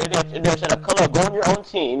again. Khalil, go on your own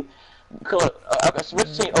team. Khalil,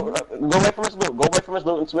 switch team. Go away from his loot. Go away from his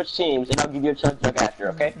loot and switch teams, and I'll give you a chug jug after.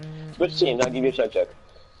 Okay? Switch teams. I'll give you a chug jug.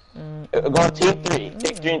 Go on team 3.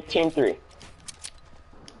 Pick team 3.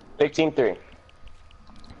 Pick team 3.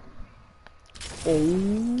 Oh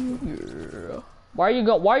yeah. Why are you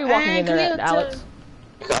walking in there, Alex?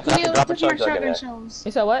 Khalil, drop a chug jug in there.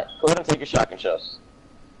 You said what? Go ahead and take your shotgun shells.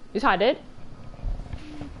 You saw I did?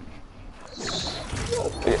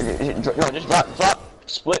 No, just drop,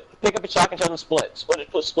 split, pick up your shotgun shells and split.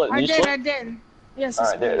 Split. I did. Yes.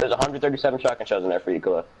 Alright, there's 137 shotgun shells in there for you,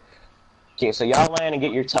 Khalil. Okay, so y'all land and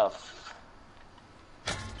get your tough.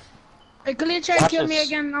 Hey, Khalil tried to kill me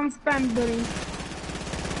again. I'm spam building.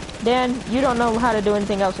 Dan, you don't know how to do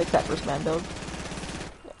anything else except for spam build.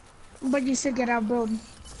 But you said get out build.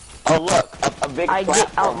 Oh look, a big I get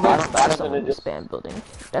outbuilt by someone just spam building.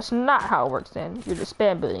 That's not how it works, Dan. You're just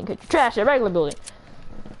spam building because you trash at regular building.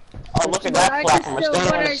 Oh look at that platform. We're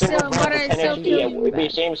standing on a single ground for 10 HP. It'd be a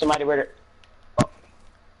shame if somebody were to...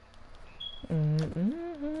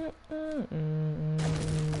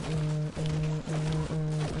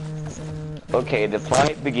 Okay, the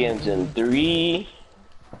fight begins in 3.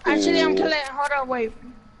 Actually, I'm killing. Hold on, wait.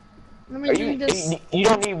 Let me drink this. You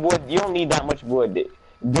don't need wood. You don't need that much wood.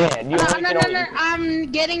 Dan, you only No, can no, no.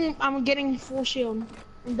 I'm getting full shield.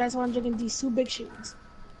 And that's why I'm drinking these 2 big shields.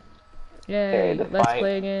 Yay, Okay, let's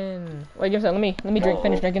play again. Wait, give me a second. Let me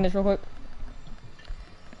finish drinking this real quick.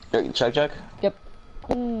 Check. Yep.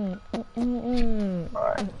 Alright.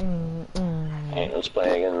 Okay, let's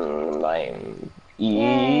play again.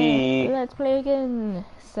 Yeah, let's play again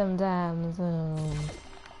sometimes.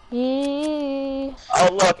 Yeah. Oh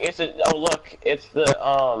look, it's the It's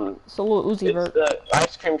a little Uzi vert. It's the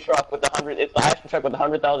ice cream truck with the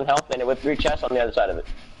 100,000 health in it with 3 chests on the other side of it.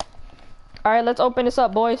 All right, let's open this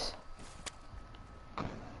up, boys.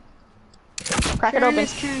 Crack it open.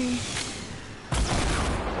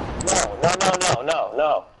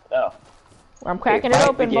 No. I'm cracking it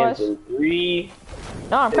open, boys. 3.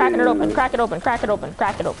 No, I'm cracking it open. Crack it open.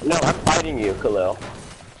 No, I'm fighting you, Khalil.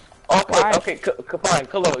 Okay, fine,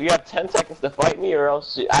 Khalil, you have 10 seconds to fight me or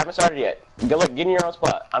else I haven't started yet. Get in your own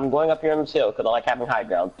spot. I'm going up here on this hill because I like having high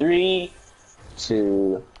ground. 3,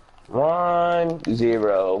 2, 1,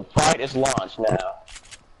 0. Fight is launched now.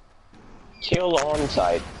 Kill on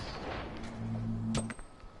sight.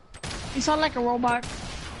 You sound like a robot.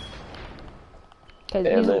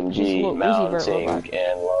 LMG, mounting,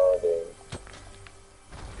 and loading.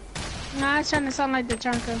 Nah, it's trying to sound like the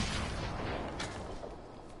chunker.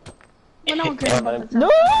 Well, no one cares about the No!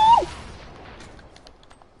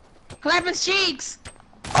 Clap his cheeks!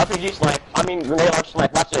 RPG snipe. Grenade launcher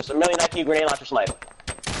snipe. Watch this. A million IQ grenade launcher snipe.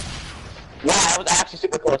 Wow, I was actually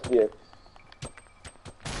super close to you.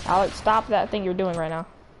 Alex, stop that thing you're doing right now.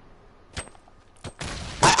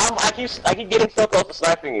 I keep getting so close to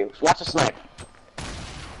sniping you. Watch the snipe.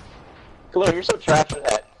 Khalil, you're so trash for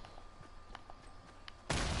that.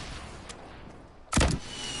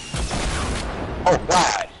 Oh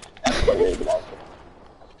god! That's a grenade launcher.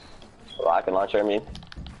 Rocket launcher, I mean.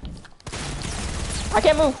 I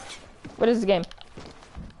can't move. What is this game?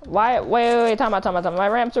 Why? Wait, time out. My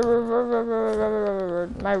ramps are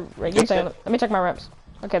let me check my ramps.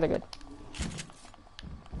 Okay, they're good.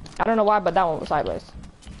 I don't know why, but that one was sideways.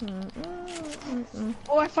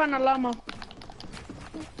 Oh, I found a llama.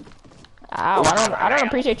 Ow, I don't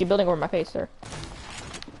appreciate you building over my face, sir.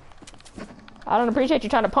 I don't appreciate you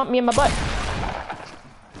trying to pump me in my butt.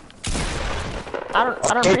 I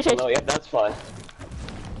don't appreciate you. Yeah, that's fine.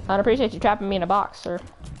 I don't appreciate you trapping me in a box, sir.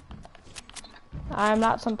 I'm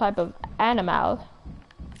not some type of animal.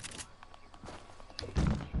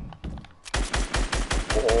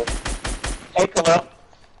 Hey, Khalil.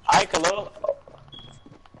 Hi, Khalil.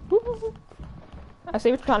 I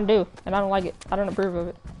see what you're trying to do, and I don't like it. I don't approve of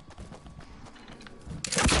it.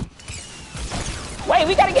 Wait,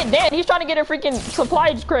 we gotta get Dan. He's trying to get a freaking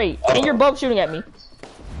supply crate, and you're both shooting at me.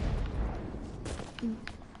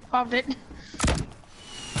 Popped it.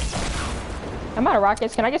 I'm out of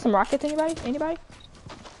rockets. Can I get some rockets, anybody?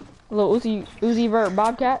 A little Uzi vert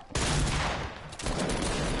Bobcat.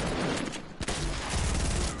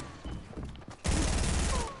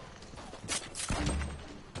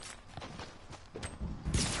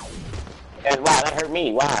 And wow, that hurt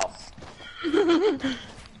me. Wow.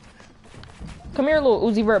 Come here, little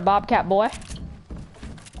Uzi vert Bobcat boy.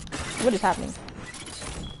 What is happening?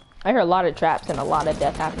 I hear a lot of traps and a lot of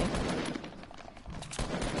death happening.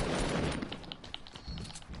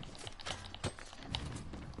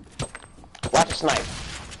 Watch a snipe.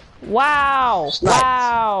 Wow! Sniped.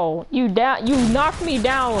 Wow! You knocked me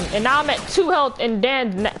down, and now I'm at 2 health, and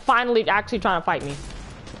Dan's finally actually trying to fight me.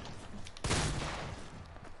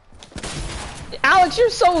 Alex, you're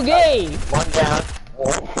so gay! One down.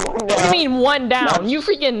 What do you mean 1 down? You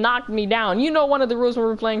freaking knocked me down. You know one of the rules when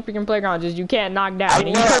we're playing freaking playgrounds is you can't knock down. And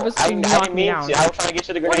you purposely knocked me down. I was trying to get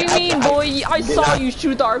you the grenade. What do you mean, boy? I saw you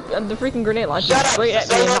shoot the freaking grenade launcher straight at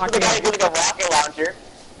me and knock me down. Like a rocket launcher.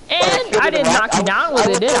 And I didn't knock you down with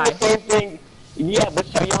it, did I? Same thing. Yeah, but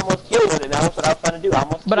you almost killed with it. That's what I was trying to do.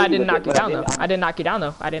 But I didn't knock you down though. I didn't knock you down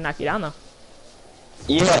though.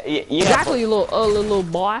 Yeah. Exactly, you little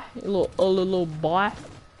boy. Little boy.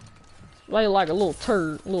 Like a little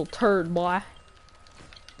turd boy.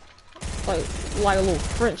 Like a little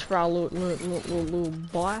French fry, little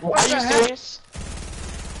boy. Are you serious?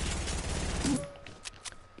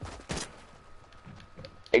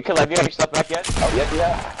 Hey, Khalil, have you got your stuff back yet? Oh, yes, you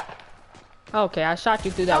have. Okay, I shot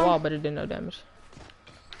you through that wall, but it did no damage.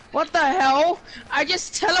 What the hell? I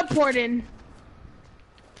just teleported.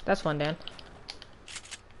 That's fun, Dan.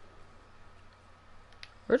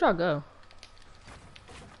 Where'd y'all go?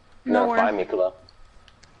 Nowhere. Find me, Khalil.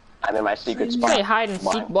 I'm in my secret You spot. say hide and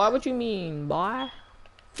seek, boy. What you mean, boy?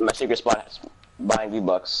 My secret spot is buying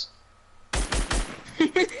V-Bucks.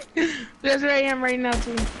 That's where I am right now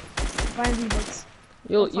too. Buying V-Bucks.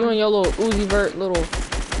 You and your little Uzi Vert little.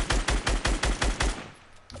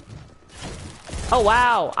 Oh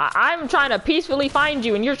wow! I'm trying to peacefully find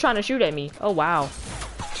you, and you're trying to shoot at me. Oh wow!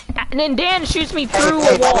 And then Dan shoots me through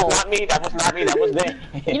a wall. That was not me. That was not me. That was Dan.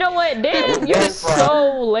 You know what, Dan? You're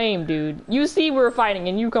so lame, dude. You see we're fighting,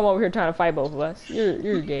 and you come over here trying to fight both of us.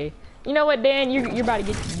 You're gay. You know what, Dan? You're about to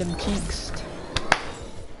get them cheeks.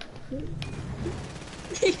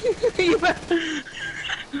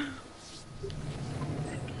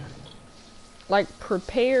 Like,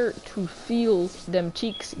 prepare to feel them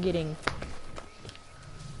cheeks getting.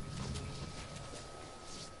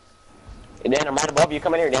 Dan, I'm right above you.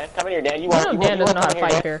 Come in here, Dan. Come in here, Dan. Dan doesn't know how to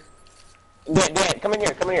fight here. Dan, come in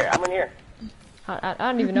here. Come in here. I'm in here. I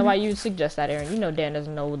don't even know why you suggest that, Aaron. You know Dan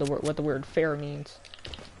doesn't know what the word fair means.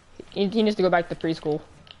 He needs to go back to preschool.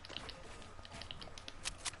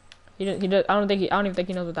 I don't even think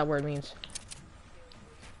he knows what that word means.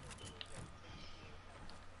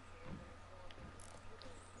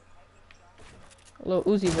 A little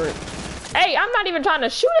Uzi Vert. Hey, I'm not even trying to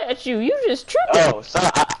shoot at you. You just tripping. Oh, son,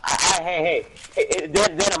 hey,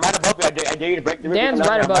 Dan, I'm right above you. I dare you to break the roof. Dan's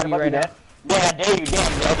right above you right now. Dan, I dare you,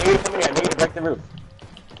 Dan. I dare you to come in here. I dare you to break the roof.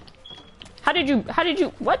 How did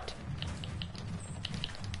you, what?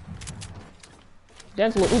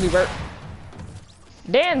 Dan's a little Uzi Vert.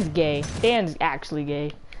 Dan's gay. Dan's actually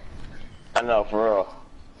gay. I know, for real.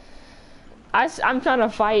 I'm trying to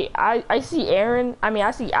fight. I see Aaron. I mean,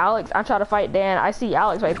 I see Alex. I try to fight Dan. I see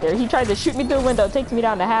Alex right there. He tried to shoot me through the window, takes me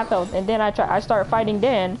down to half health, and then I start fighting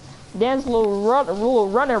Dan. Dan's a little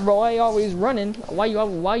runner boy, always running. Why you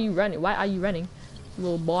running? Why are you running,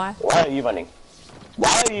 little boy? Why are you running?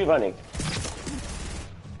 Why are you running?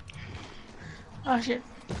 Oh shit.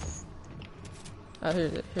 Oh,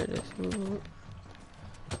 here it is.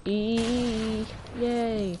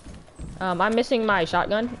 Yay. I'm missing my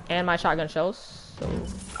shotgun and my shotgun shells, so...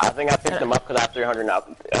 I think I picked them up because I have 300 now.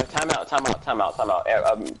 Time out.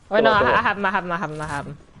 Wait, no, I have them.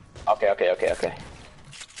 Okay.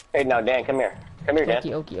 Hey, now, Dan, come here. Come here, Dan.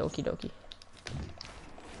 Okie dokie.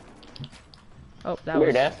 Oh, that come was...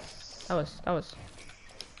 here, Dan. That was...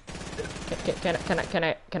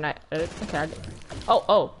 Can I...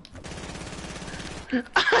 Oh.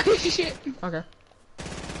 Shit. Okay.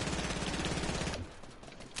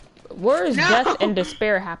 Where is death and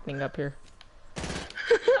despair happening up here?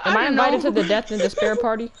 Am I invited to the death and despair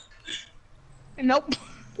party? Nope.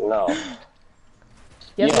 No.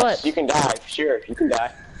 Yes, what? You can die. Sure, you can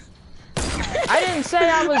die. I didn't say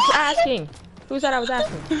I was asking. Who said I was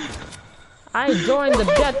asking? I joined the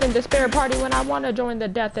death and despair party when I want to join the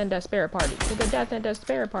death and despair party. To the death and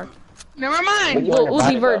despair party. Never mind. Little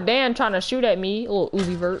Uzi Vert Dan trying to shoot at me. Little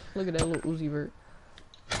Uzi Vert. Look at that little Uzi Vert.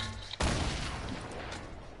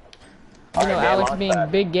 You know, Alex being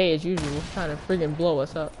big gay as usual, trying to friggin' blow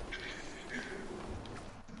us up.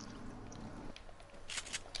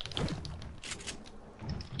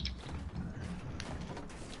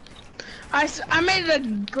 I made the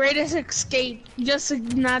greatest escape just to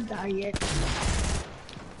not die yet.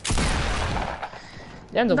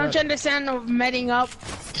 Don't you understand of medding up?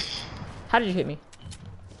 How did you hit me?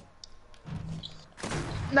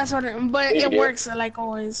 That's what but it works like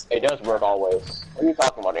always. It does work always. What are you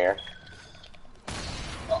talking about here?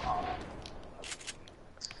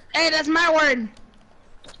 Hey, that's my word.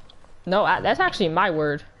 No, that's actually my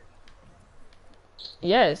word.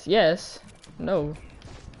 Yes. No.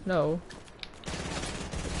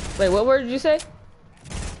 Wait, what word did you say?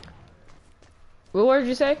 What word did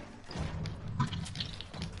you say?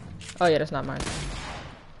 Oh yeah, that's not mine.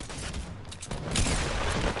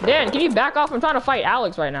 Dan, can you back off? I'm trying to fight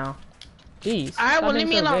Alex right now. Jeez. Alright, well, leave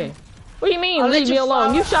me alone. What do you mean, leave me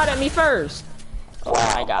alone? You shot at me first. Oh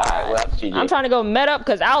my god. Right, well, I'm trying to go med up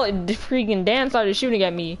because Alex freaking Dan started shooting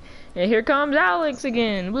at me. And here comes Alex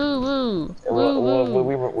again. Woo.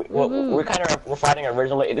 We're fighting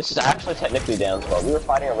originally. This is actually technically Dan's fault. We were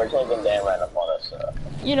fighting originally, then Dan ran up on us.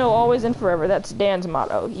 You know, always and forever. That's Dan's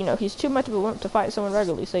motto. You know, he's too much of a wimp to fight someone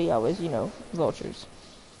regularly, so he always, you know, vultures.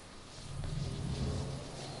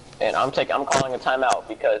 And I'm calling a timeout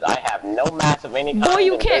because I have no mats of any kind. Boy,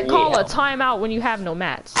 you can't call a timeout when you have no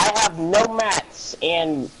mats. I have no mats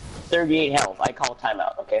and 38 health. I call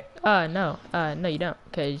timeout, okay? No, you don't,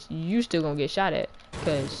 cause you still gonna get shot at,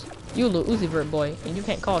 cause you a little Uzi Vert boy, and you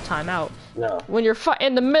can't call a timeout. No. When you're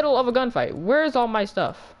in the middle of a gunfight. Where's all my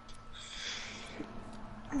stuff?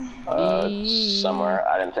 Somewhere.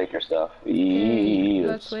 I didn't take your stuff.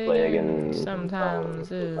 Let's play again.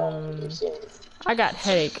 Sometimes. I got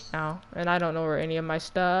headache now, and I don't know where any of my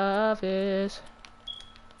stuff is.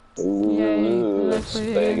 Let's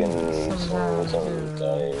play again. Sometimes.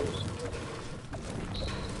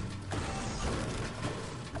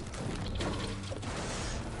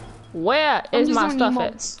 Where is my stuff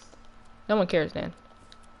at? No one cares, Dan.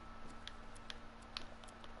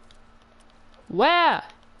 Where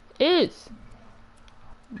is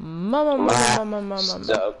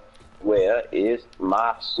stuff? Where is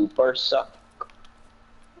my super suck?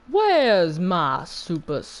 Where's my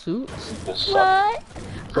super suit? What?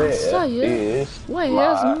 I saw you.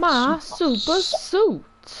 Where's my super suit?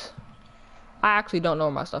 I actually don't know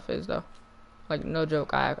where my stuff is though. Like no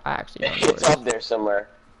joke, I actually don't know where it's up there somewhere.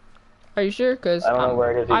 Are you sure? Cause I don't know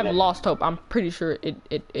where it is. I've lost hope. I'm pretty sure it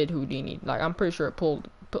Houdini. Like I'm pretty sure it pulled.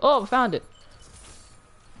 Oh, found it.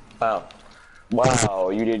 Wow.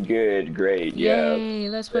 Wow, you did good. Great. Yay,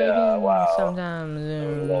 let's play again. Wow.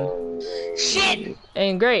 Sometimes. Shit.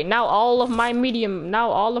 And great. Now all of my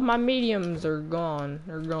mediums are gone.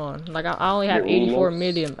 They're gone. Like I only have 84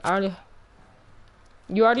 medium.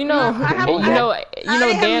 You already know. You know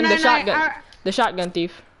Dan, the shotgun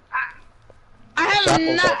thief. I have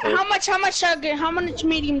not. How much shotgun? How much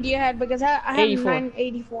medium do you have? Because I have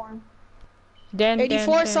 984. Dan,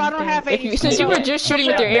 84, so I don't have 84. Since you were just shooting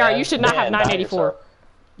with your AR, you should not have 984.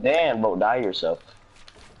 Dan, bro, die yourself.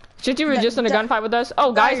 Since you were just in a gunfight with us.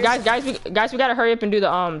 Oh, guys, we gotta hurry up and do the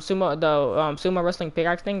sumo wrestling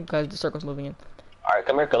pickaxe thing because the circle's moving in. All right,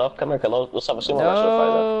 come here, Kalo. Let's have a sumo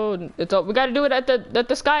wrestling fight. It's we gotta do it at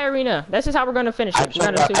the Sky Arena. This is how we're gonna finish it.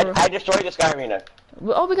 I destroyed the Sky Arena.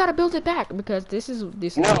 Oh, we gotta build it back because this is the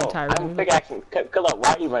entire. No, I'm pickaxing. Kalo,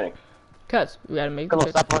 why are you running? Cause we gotta make. Kalo,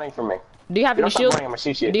 stop running from me. Do you have any shield?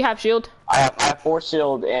 Do you have shield? I have 4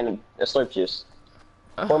 shield and a slurp juice.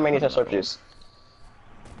 4 minis and slurp juice.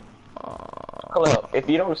 Kalo, if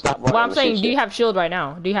you don't stop running, well, I'm saying, do you have shield right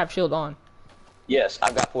now? Do you have shield on? Yes,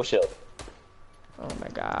 I've got full shield. Oh my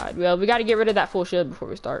god. Well, we gotta get rid of that full shield before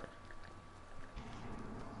we start.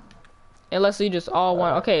 Unless we just all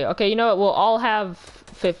want. Okay, you know what? We'll all have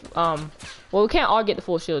well, we can't all get the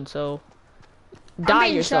full shield, so die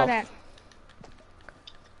yourself.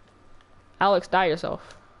 Alex, die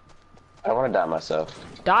yourself. I don't want to die myself.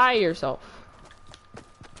 Die yourself.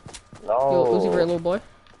 No. Yo, Uzi for a little boy.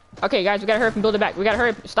 Okay, guys, we gotta hurry up and build it back. We gotta hurry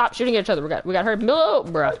up. Stop shooting at each other. We gotta hurry up and build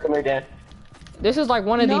it. Bruh. Come here, Dan. This is like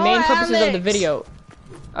one of the main purposes of the video.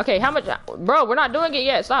 Okay, how much? Bro, we're not doing it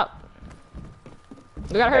yet. Stop.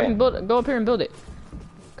 We gotta hurry up and build it. Go up here and build it.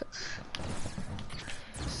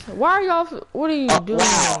 Why are y'all? What are you doing?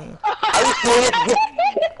 Wow. Are you serious?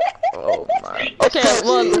 Oh my. Okay,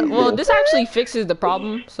 well, this actually fixes the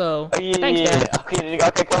problem. So thanks, Dan.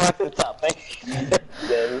 Okay, come on to the top. Thanks.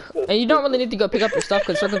 And you don't really need to go pick up your stuff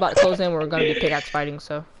because circle's about to close in. We're gonna be pickaxe fighting.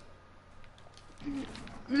 So.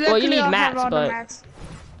 Well, you need mats, but.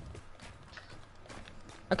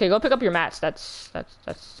 Okay, go pick up your mats. That's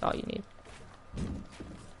all you need.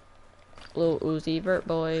 Little Uzi vert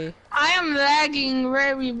boy. I am lagging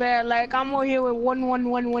very bad. Like I'm over here with one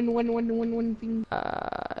thing.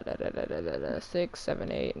 6,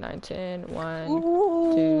 7, 8, 9, 10. 1,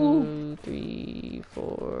 Ooh. 2, 3,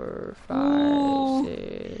 4, 5,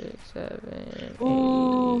 6, 7,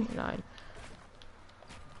 8, 9.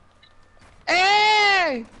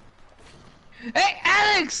 Hey! Hey,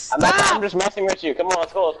 Alex! Stop! I'm just messing with you. Come on,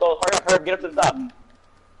 let's go. Hurry up, get up to the top.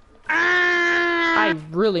 I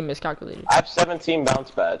really miscalculated. I have 17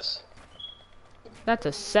 bounce pads. That's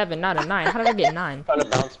a 7, not a 9. How did I get 9? Found a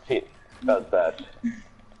bounce pad.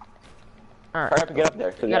 Alright. Hurry up and get up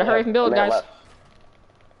there. You gotta hurry up and build, guys.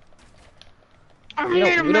 We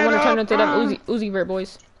don't want to turn into them Uzi vert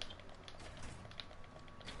boys.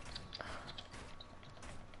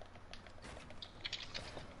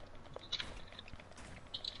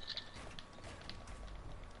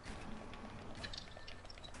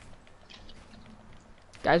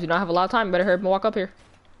 Guys, we don't have a lot of time. You better hurry up and walk up here.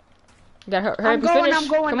 You gotta hurry up and finish. I'm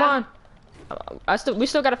going. Come on. We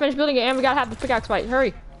still gotta finish building it, and we gotta have the pickaxe fight.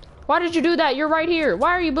 Hurry. Why did you do that? You're right here.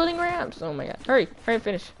 Why are you building ramps? Oh my god. Hurry and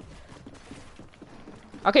finish.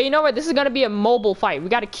 Okay, you know what? This is gonna be a mobile fight. We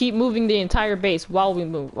gotta keep moving the entire base while we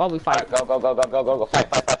fight. Right, go.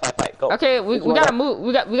 Fight. Go. Okay, we gotta move.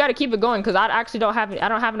 We gotta keep it going because I don't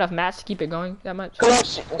have enough mats to keep it going that much. Come on,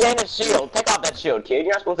 Dana's shield. Take off that shield, kid.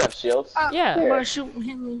 You're not supposed to have shields. Yeah. Bro, shoot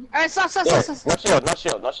me. Alright, stop. No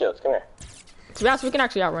shields. Come here. To be honest, we can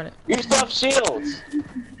actually outrun it. You still have shields.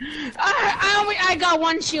 I got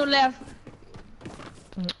 1 shield left.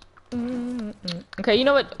 Okay, you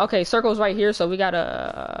know what? Okay, circle's right here, so we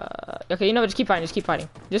gotta. Okay, you know what? Just keep fighting. Just keep fighting.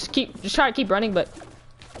 Just try to keep running, but.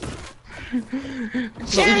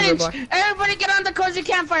 Challenge! Everybody get on the cozy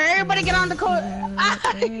campfire. Everybody get on the cozy.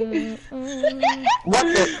 What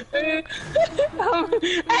the?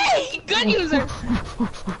 Hey, good user.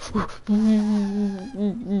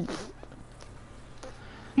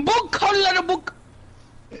 Book, color book.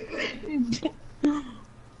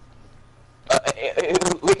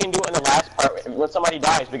 We can do it in the last part. When somebody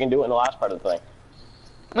dies, we can do it in the last part of the thing.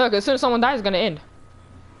 Look, as soon as someone dies, it's gonna end.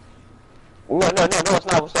 No, it's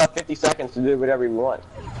not. We still have 50 seconds to do whatever we want.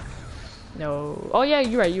 No. Oh yeah,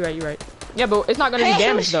 you're right. Yeah, but it's not gonna do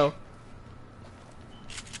damage though.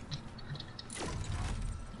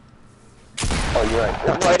 Oh, you're right.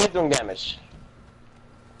 No, it is doing damage.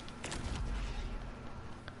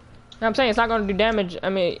 No, I'm saying it's not gonna do damage. I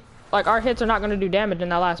mean, like our hits are not gonna do damage in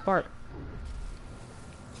that last part.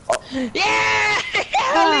 Oh. Yeah!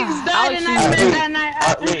 Alex died and I met that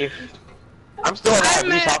night. Leave. I'm still alive. What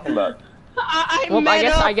are you talking about? I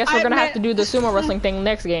guess we're gonna have to do the sumo wrestling thing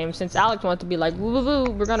next game since Alex wants to be like woo woo woo.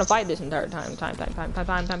 We're gonna fight this entire time. I wanted to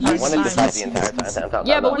fight the entire time.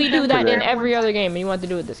 Yeah, but we do that in every other game, and you want to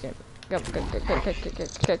do it this game. Come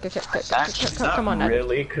on,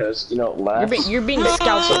 really? Cause you know, last. You're being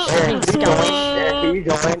scouted. Aaron, can you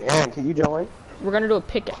join? Aaron, can you join? We're gonna do a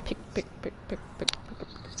pick.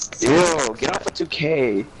 Ew, get off of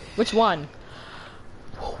 2K. Which one?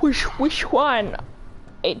 Which one?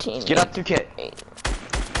 18. Get up 2K.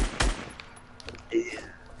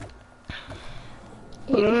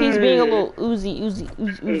 He's being a little oozy.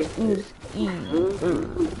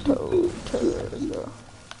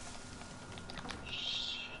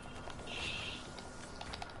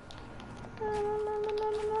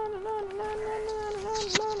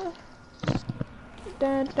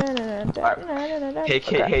 Hey,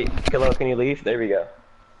 Kilo, can you leave? There we go.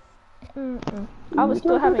 I was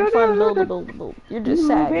still having fun, build. You're just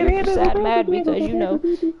sad. You're just sad, mad because you know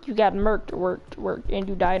you got murked, worked, and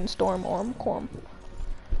you died in storm corm.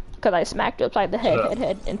 Because I smacked you upside the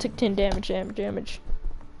head, and took 10 damage.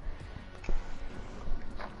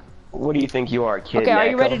 What do you think you are, kid? Okay, are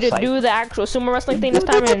you ready to do the actual sumo wrestling thing this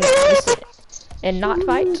time and not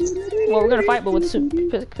fight? Well, we're gonna fight, but with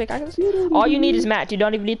pickaxes. All you need is mats. You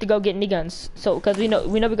don't even need to go get any guns. So, because we know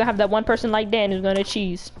we're gonna have that one person like Dan who's gonna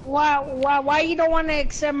cheese. Why you don't want to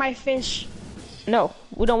accept my fish? No,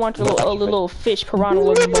 we don't want your little fish piranha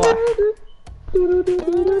looking boy.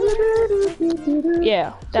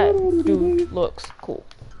 Yeah, that dude looks cool.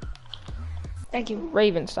 Thank you.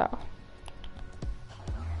 Raven style.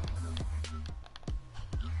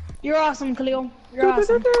 You're awesome, Khalil. You're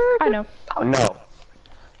awesome. I know. Oh, no.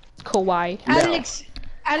 Kawaii. Alex.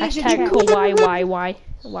 Hashtag Kawaii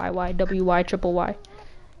YY triple Y.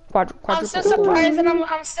 I'm still surprised that I'm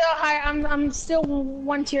still high. I'm still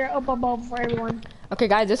one tier up above for everyone. Okay,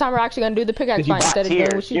 guys, this time we're actually gonna do the pickaxe fight instead of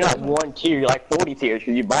doing what you're not one tier. You're like 40 tiers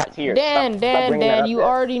because you buy tiers. Dan, you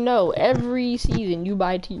already know. Every season you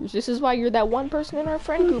buy tiers. This is why you're that one person in our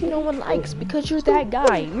friend group no one likes, because you're that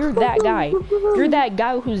guy. You're that guy. You're that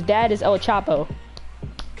guy whose dad is El Chapo.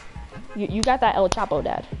 You got that El Chapo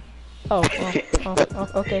dad. Oh,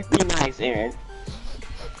 okay. Be nice, Aaron.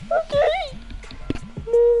 Okay.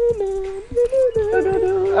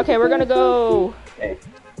 Okay, we're gonna go. Okay,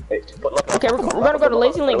 we're gonna go to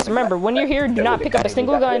Lazy Links. Remember, when you're here, do not pick up a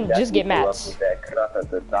single gun. Just get mats.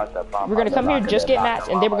 We're gonna come here, just get mats,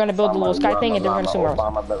 and then we're gonna build the little sky thing, and then we're gonna sumo.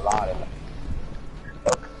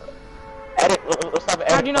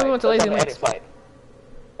 How do you know we went to Lazy Links?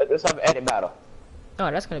 Let's have an edit battle. Oh,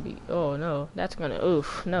 that's gonna be. Oh no, that's gonna.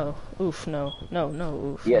 Oof, no, oof, no,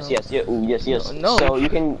 oof. Yes. No. So you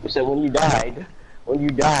can. So when you die,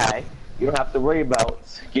 you don't have to worry about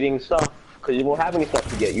getting stuff because you won't have any stuff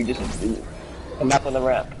to get. You just come back on the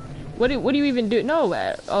ramp. What do you even do? No.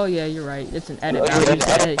 Oh yeah, you're right. It's an edit.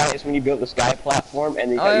 It's when you build the sky platform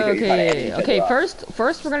and then okay. First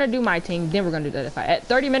we're gonna do my team. Then we're gonna do the edit fight. At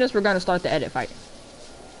 30 minutes, we're gonna start the edit fight.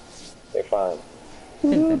 They're fine.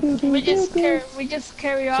 We just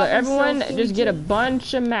carry off. So everyone just get a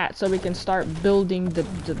bunch of mats so we can start building the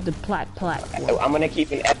platform. I'm gonna keep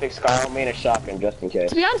an epic Skyrim and a shotgun just in case.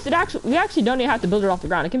 To be honest, we actually don't even have to build it off the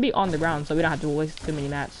ground. It can be on the ground, so we don't have to waste too many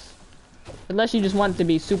mats. Unless you just want it to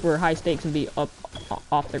be super high stakes and be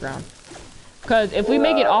off the ground. Because if we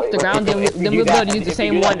make it off the ground, then we'll be able to use the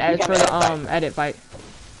same one as for the edit fight.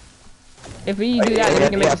 If we do that, then we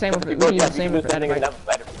can make the same one for the edit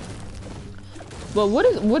fight. But what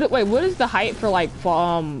is the height for like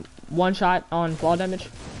one shot on fall damage?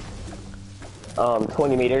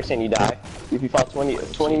 20 meters and you die. If you fall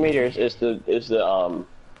 20 meters is the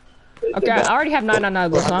Okay, I already have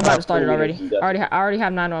 999 wood, so I'm about to start it already. I already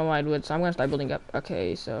have 999 wood, so I'm gonna start building up.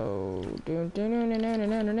 Okay, so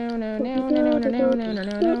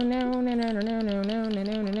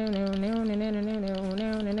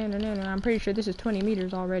I'm pretty sure this is 20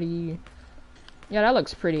 meters already. Yeah, that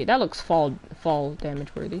looks pretty. That looks fall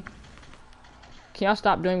damage worthy. Can y'all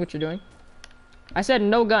stop doing what you're doing? I said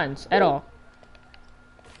no guns at all.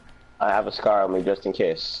 I have a scar on me just in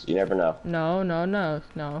case. You never know.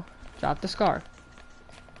 No. Drop the scar.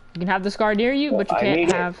 You can have the scar near you, but you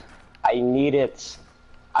can't have. I need it.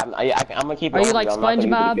 I'm gonna keep it. Are you like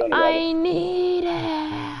SpongeBob? I need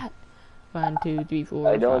it. 1, 2, 3, 4.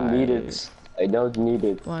 I don't need it. I don't need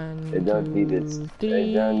it. 1, I don't need it. 2,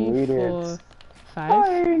 3, I don't need 4, it. 5.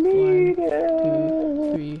 I need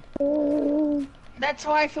 1, 2, 3. That's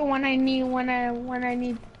how I feel when I need my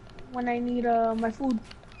food.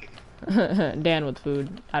 Dan with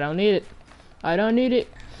food. I don't need it. I need it.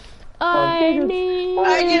 I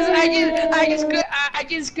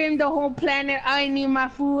just screamed the whole planet. I need my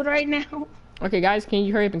food right now. Okay, guys, can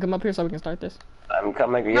you hurry up and come up here so we can start this? I'm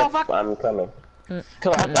coming. No, Yes, I'm coming.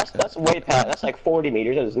 Come on, that's way past. That's like 40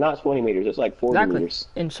 meters. It's not 20 meters. It's like 40 meters.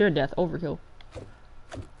 Ensure death. Overkill.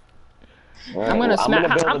 Right, I'm gonna smack.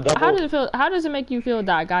 how does it feel? How does it make you feel,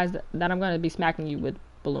 that guys, that I'm gonna be smacking you with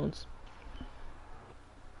balloons?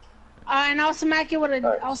 And I'll smack you with a.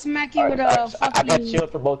 Right. I'll smack you with I a fucking. got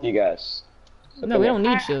shield for both of you guys. So No, we don't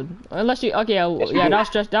need shield. Unless you. Okay, yeah,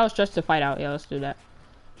 that was just to fight out. Yeah, let's do that.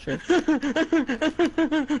 Sure.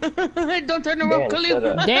 Don't turn around, Khalil.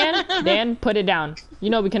 Dan, put it down. You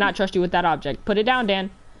know we cannot trust you with that object. Put it down, Dan.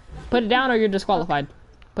 Put it down, or you're disqualified.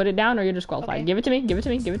 Put it down, or you're disqualified. Okay. Give it to me. Give it to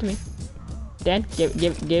me. Give it to me. Dan, give.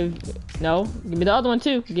 No, give me the other one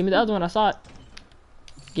too. Give me the other one. I saw it.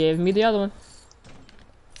 Give me the other one.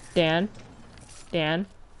 Dan, give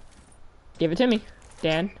it to me.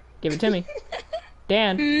 Dan, give it to me.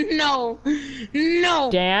 Dan. No.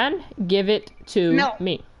 Dan, give it to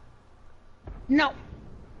me. No.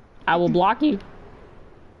 I will block you.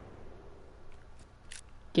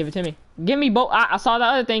 Give it to me. Give me both. I saw the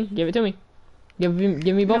other thing. Give it to me. Give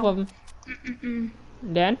me both of them.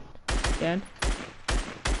 Dan.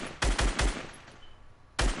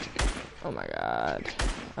 Oh my god.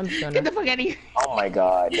 I'm just gonna. Get the fuck out of here. Oh my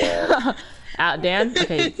god, Dan. Dan.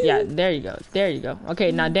 Okay. Yeah. There you go.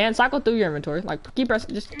 Okay. Now, Dan, cycle through your inventory. Like, keep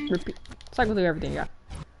pressing. Just repeat. Cycle through everything. Yeah.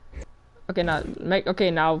 Okay. Now make.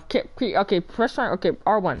 Okay. Now. Okay. Press. Okay.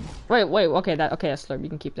 R1. Wait. Okay. Okay. That's slurp. You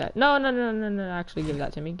can keep that. No. Actually, give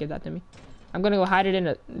that to me. I'm gonna go hide it in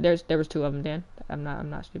a. There was 2 of them, Dan. I'm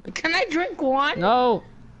not stupid. Can I drink one? No.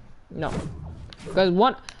 Because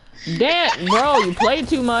one. Dan, bro, you played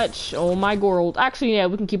too much. Oh my god. Actually, yeah,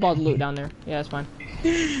 we can keep all the loot down there. Yeah, that's fine.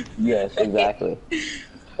 Yes, exactly.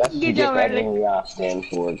 That's Good job, Riley.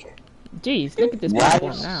 danfr0gger. Jeez, look at this Why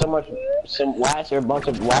platform is now. so much? Why is there a bunch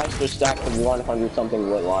of? Why is there stacks of 100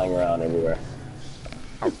 something wood lying around everywhere?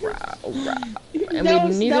 Alright.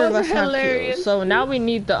 And neither of us have kills. So now we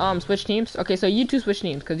need the switch teams. Okay, so you 2 switch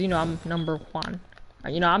teams, because you know I'm number 1.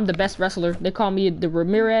 You know I'm the best wrestler. They call me the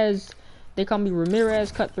Ramirez. They call me Ramirez,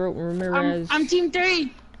 Cutthroat, Ramirez. I'm team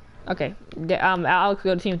 3. Okay. Alex,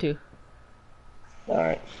 go to team 2. All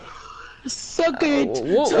right. Suck it.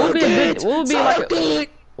 What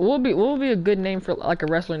would be a good name for, like, a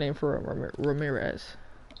wrestler name for Ramirez?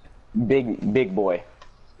 Big boy.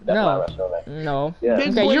 That's my wrestler name. No. Yeah.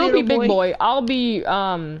 Okay, you'll be Big Boy. I'll be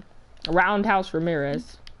Roundhouse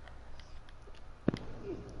Ramirez.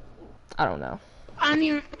 I don't know.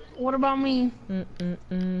 What about me?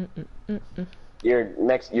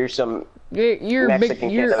 You're some. You're Mexican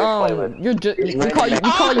big. We call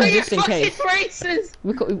you just in case. Racist.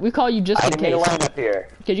 We call you just in case. I didn't mean to line up here.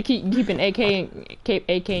 Cause you keep an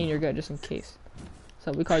AK in your gut just in case.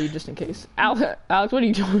 So we call you just in case. Alex, what are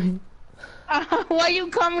you doing? Why you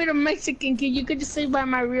call me the Mexican kid? You could just say by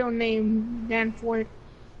my real name, danfr0gger.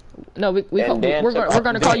 No, we're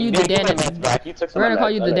gonna call you the Daninator. We're gonna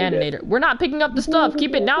call you the Daninator. We're not picking up the stuff.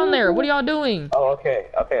 Keep it down there. What are y'all doing? Oh, okay.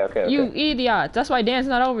 You idiots. That's why Dan's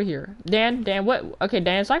not over here. Dan, what? Okay,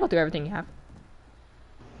 Dan, cycle through everything you have.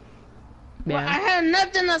 Well, I had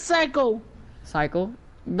nothing to cycle. Cycle?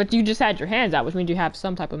 But you just had your hands out, which means you have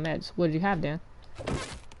some type of meds. What did you have, Dan?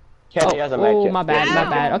 Kenny has a med kit. My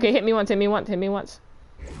bad. Okay, hit me once.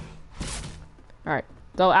 Alright.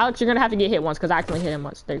 So, Alex, you're gonna have to get hit once, because I accidentally hit him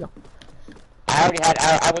once. There you go.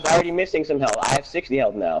 I was already missing some health. I have 60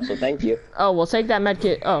 health now, so thank you. Oh, well, take that med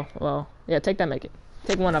kit. Oh, well, yeah, take that med kit.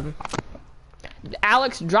 Take one of them.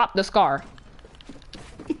 Alex, drop the scar.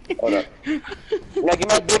 Hold up. Now, give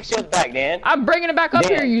my big shield back, Dan. I'm bringing it back up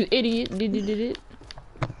here, you idiot.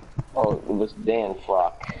 Oh, it was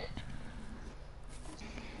danfr0gger.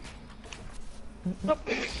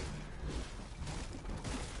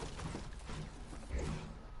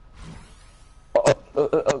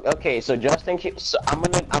 Okay, so just in case, so I'm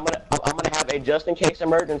gonna have a just in case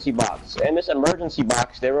emergency box. In this emergency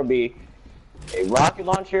box, there will be a rocket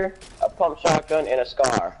launcher, a pump shotgun, and a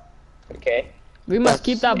scar. Okay. We must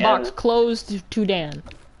keep that box closed to Dan.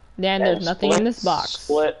 Dan, there's nothing in this box.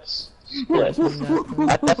 Splits. That's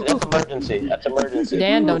emergency. That's emergency.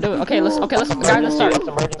 Dan, don't do it. Okay, let's start.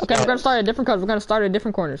 Okay, we're gonna start at different corners. We're gonna start at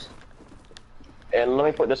different corners. And let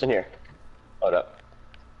me put this in here. Hold up.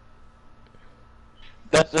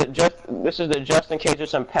 This is the just in case there's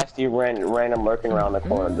some pesty random lurking around the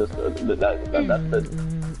corner.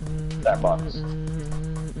 That box.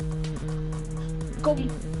 Go.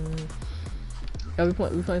 Yeah, we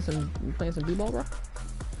playing some b-ball, bro.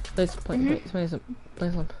 Let's play some.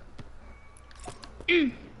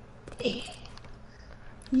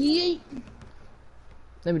 Yeah.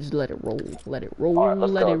 Let me just let it roll. Let it roll. Right,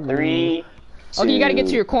 let it roll. 3, 2, okay, you gotta get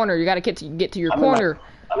to your corner. You gotta get to your corner.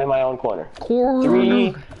 I'm in my own corner. 3,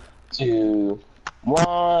 Corner. 2,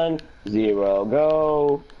 1, 0,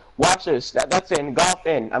 go. Watch this. That's in. Golf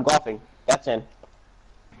in. I'm golfing. That's in.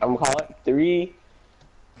 I'm gonna call it 3.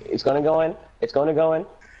 It's gonna go in. It's gonna go in.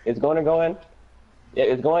 It's gonna go in. Yeah,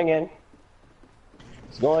 it's going in.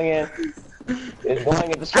 It's going in. It's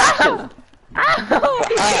going in. Distraction.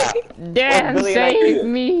 Dan, Billy save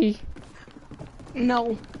me.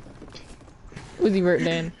 No. Uzi Vert,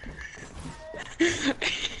 Dan.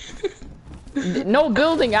 No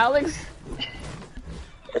building, Alex.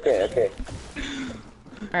 Okay.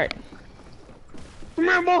 Alright. Come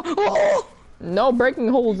here, boy. Oh. No breaking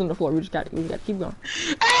holes in the floor. We gotta keep going.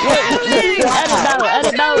 Hey,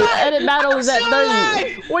 Edit battle is at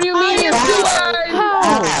 30. What do you mean it's too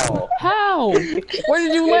hard? How? Where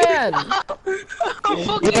did you land? I'm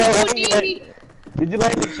fucking Houdini. Did you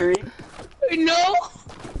land the tree? No.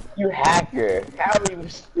 You hacker. How are you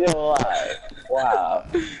still alive? Wow.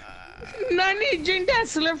 No, I need to drink that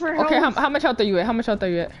slip for help. Okay, how much health are you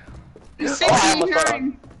at?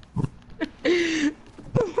 69.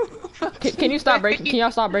 Can you stop breaking? Can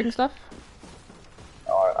y'all stop breaking stuff?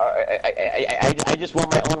 I just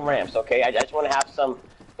want my own ramps, okay? I just want to have some,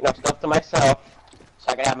 stuff to myself, so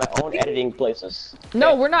I can have my own editing places. Okay?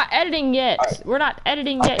 No, we're not editing yet. Right. We're not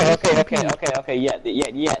editing yet. Okay.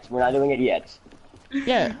 Yet. We're not doing it yet.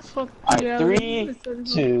 Yeah. Alright, 3,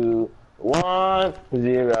 2, 1,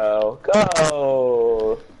 0,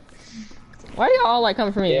 go! Why are y'all all like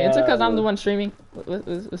coming for me? Yeah. It's because I'm the one streaming.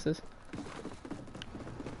 What's this?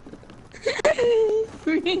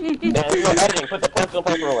 Dan, no editing. Put the pencil and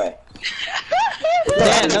paper away.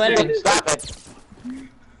 Dan, no editing. Stop it.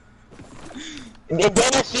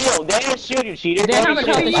 Dan has shield, you cheater. Dan, how much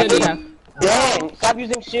health and shield do you have? Dan, stop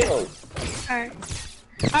using shield. Alright.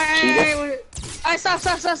 Alright, stop.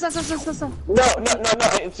 No.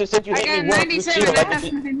 It's just that you I hit got me once. 97 and a half.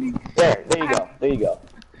 There you go.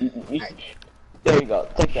 There you go.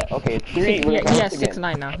 Take that. Okay, 3. He has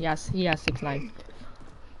 6'9" now. Yes, he has 6'9".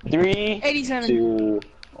 3, 87. 2,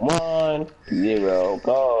 1, 0,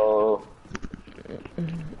 go.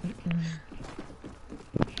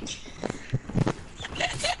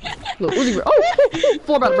 Look, Uzi, oh!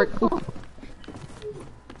 4 about to break.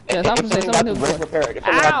 Yes, I was gonna say something to repair it.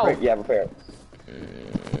 Ow! Yeah, repair it.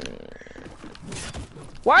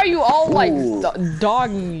 Why are you all like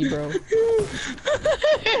dogging me, bro?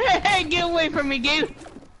 Get away from me, Gabe.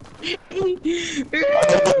 The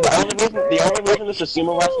only reason this is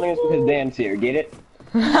sumo wrestling is because Dan's here. Get it?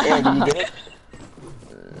 Aaron, do you get it?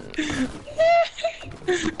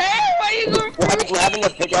 Hey, why are you going for me? We're having a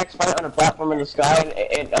pickaxe fight on a platform in the sky,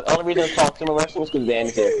 and the only reason it's called sumo wrestling is because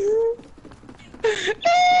Dan's here.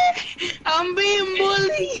 I'm being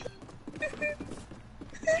bullied.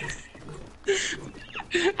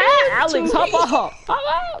 Hey, Alex, hop up!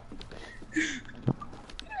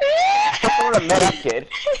 Hold on, met up, kid.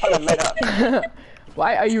 Hold on, met up.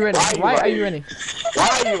 Why are you running? Why are you running? Why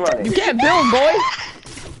are you running? You can't build, boy!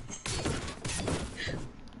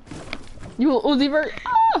 You will Uzi Vert.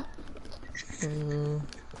 Dan,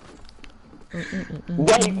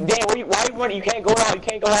 why are you running? You can't go out. You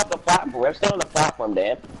can't go off the platform. I'm still on the platform,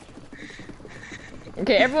 Dan.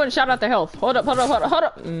 Okay, everyone shout out their health. Hold up.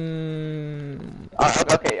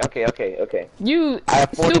 Okay. You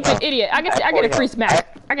stupid idiot. I get a free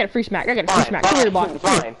smack. I get a free smack. Come here, bot.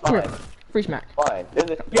 Fine. Free smack. Fine.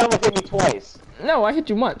 You almost hit me twice. No, I hit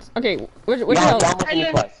you once. Okay, what's your health? You almost hit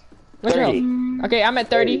me twice. What's your health? Okay, I'm at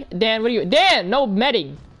 30. Dan, what are you? Dan, no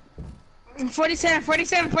medding.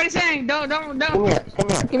 47. Don't. Come here.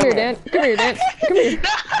 Come here, Dan. Come here, Dan. Come here.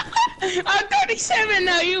 I'm 37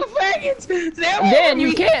 now, you faggots. Dan,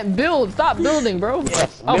 you can't build. Stop building, bro.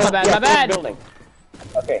 Yes. Oh, my bad. Building.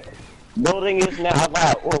 Okay. Building is now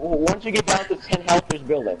allowed. Once you get down to 10 health, there's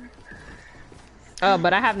building. Oh,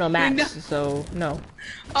 but I have no max, so no.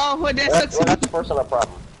 Oh, well, That's a personal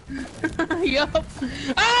problem. Yup.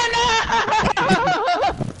 Oh, no!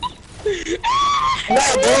 No,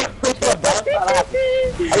 dude, please don't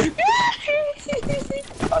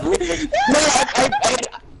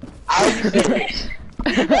Are you serious?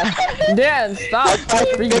 Dan, stop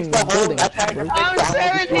freaking building. I'm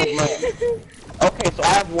 70. Okay, so I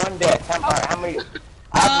have one death. How many?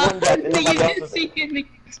 I have one death and nobody else is...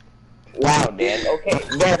 Wow, Dan. Okay,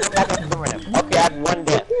 Dan, come back up to the right now. Okay, I have one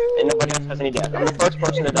death and nobody else has any death. I'm the first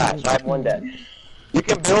person to die, so I have one death. You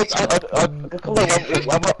can build go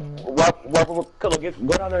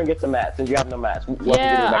down there and get some mats since you have no mats.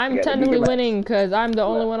 Yeah, I'm technically winning because I'm the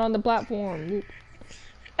only one on the platform.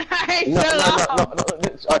 No.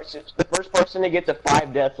 The first person to get to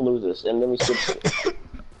 5 deaths loses, and then we switch.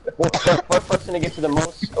 The first person to get to the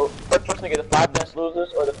most, first person to get to 5 deaths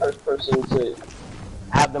loses, or the first person to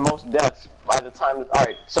have the most deaths by the time. All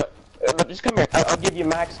right, so just come here. I'll give you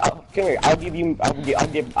max. Come here. I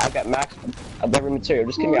got max of every material.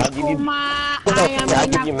 Just come here. I'll give you. I'll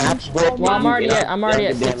give you max gold. Well, I'm already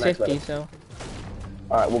at 650, so.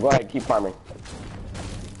 All right, we'll go ahead and keep farming.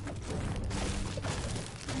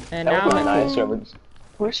 And now I'm at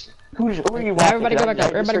who are you? Everybody go back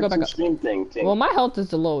up. Everybody go back up. Thing. Well, my health is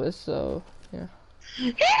the lowest, so yeah.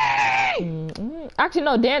 Actually,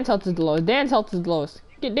 no. Dan's health is the lowest. Dan's health is the lowest.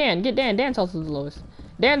 Get Dan. Dan's health is the lowest.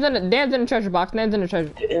 Dan's in the treasure box. Somebody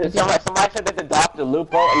said that the doctor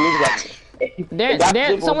Lupo and Dan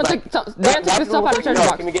took the stuff out of the treasure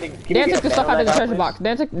box. Dan took the stuff out of the treasure box.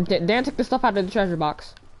 Dan took the stuff out of the treasure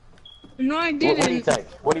box. No, I didn't.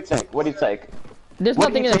 What do you take? There's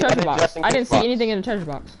nothing in the treasure box. I didn't see anything in the treasure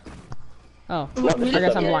box. Oh, I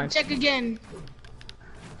guess I'm blind. Check again.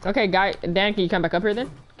 Okay, Dan, can you come back up here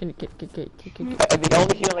then? The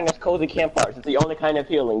only healing is cozy campfires. It's the only kind of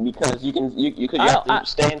healing because you have to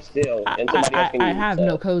stand still and somebody else can use it. I have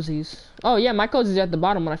no cozies. Oh yeah, my cozies are at the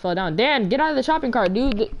bottom when I fell down. Dan, get out of the shopping cart,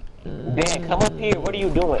 dude. Dan, come up here. What are you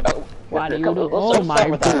doing? Oh my god.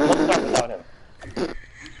 Let's start without him.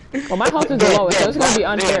 Well, my health is the lowest, so it's gonna be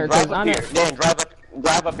unfair because I'm at. Dan,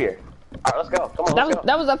 drive up here. All right, let's go. Come on, let's go.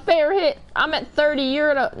 That was a fair hit. I'm at 30.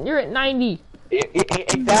 You're at 90.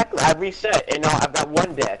 Exactly. I reset, and now I've got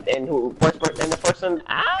one death, and the person.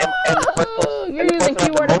 You're using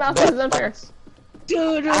keyword analysis as unfair.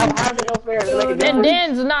 I'm having no fair. And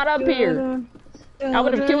Dan's not up here. I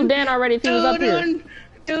would have killed Dan already if he was up here.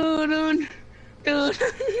 Dan,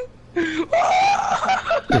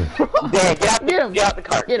 get out the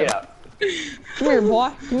cart. Get out. Come here,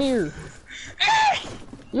 boy. Come here.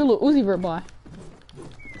 You little Uzi Vert boy.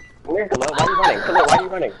 Come here, Khalil. Why are you running? Khalil, why are you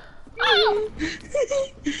running?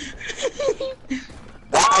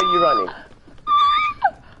 Why are you running?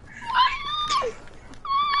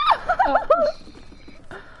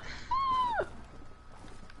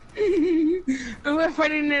 We're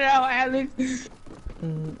fighting it out, Alex.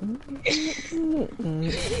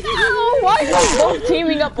 Why are you both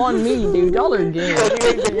teaming up on me, dude? Y'all are gay. You're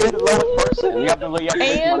the lowest person. You have to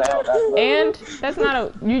and that's not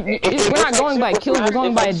a. We're not going by kills. We're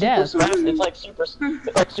going by death. It's like super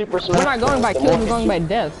Smash. We're not going by kills. We're going by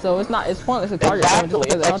death. So it's pointless to target. Exactly.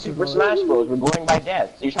 It's like Super Smash Bros. We're going by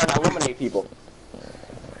death. So you're trying to eliminate people.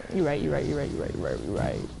 You're right.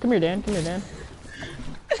 Come here, Dan.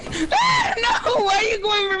 No, why are you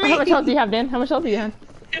going for me? How much health do you have, Dan?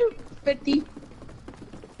 50.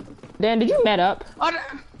 Dan, did you met up?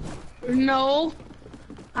 No.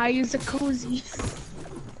 I use a cozy.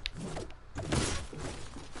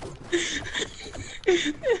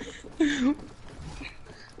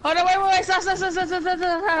 Hold on, wait, stop.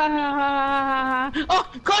 Oh,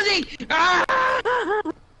 cozy!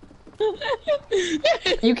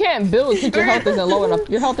 You can't build since your health isn't low enough.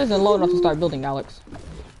 Your health isn't low enough to start building, Alex.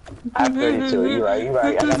 I have 32. You're right.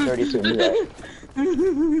 I got 32. You're right.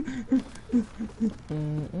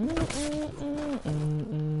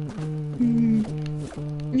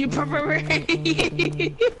 You prefer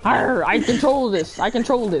Arr, I control this.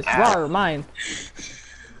 Rawr, mine.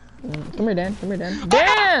 Come here, Dan.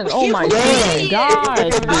 Dan! Oh my god!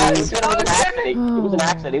 It was an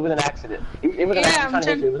accident. It was an accident.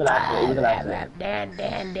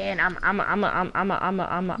 Dan. I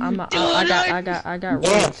got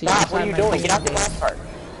Dan, stop. What are you doing? Get out the last part.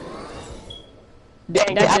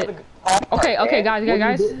 Dan, get out of the... Okay,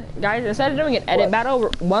 guys. Instead of doing an edit battle,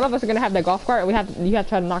 one of us is gonna have the golf cart, and you have to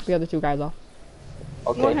try to knock the other 2 guys off.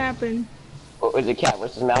 Okay. What happened? What was it, cat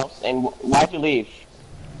versus mouse? And why'd you leave?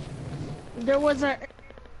 There was a.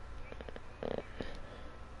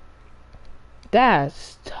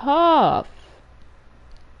 That's tough.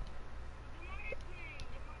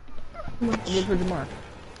 Good for Jamar.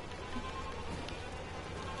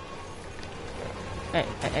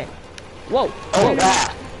 Hey. Whoa. Oh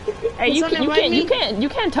God. Hey, you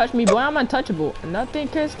can't touch me, boy. I'm untouchable. Nothing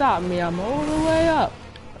can stop me. I'm all the way up.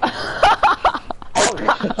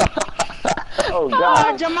 Oh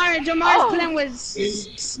God. Jamar's playing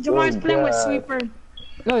with playing with sweeper.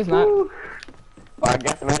 No, he's not. Well, I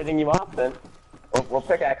guess I'm editing you off then. We'll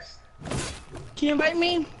pickaxe. Can you invite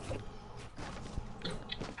me?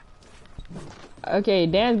 Okay,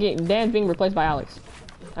 Dan's being replaced by Alex.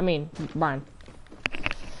 I mean, Brian.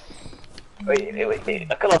 Wait.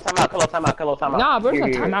 Come on. Nah, bro, it's not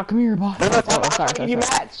timeout. Come here, boy. No, time out. Sorry. You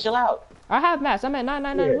mats. Chill out. I have mats. I'm at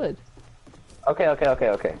 999 wood. Okay. Wait,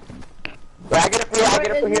 I get it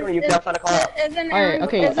for here when you tell trying to call out. Alright,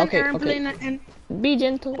 okay. Be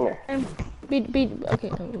gentle. Yeah. Be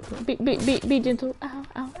gentle. Ow.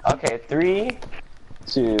 Okay, 3,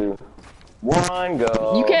 2, 1,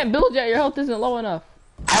 go. You can't build yet. Your health isn't low enough.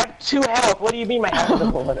 I have 2 health. What do you mean my health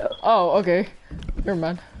isn't low enough? Oh, okay. Never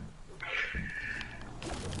mind.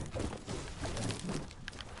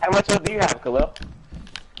 How much health do you have, Khalil?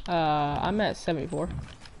 I'm at 74.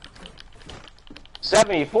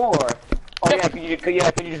 74? Oh yeah, cause you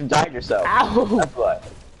just died yourself. Ow! That's what.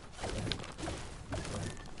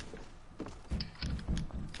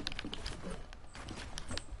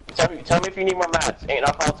 Tell me if you need more mats. And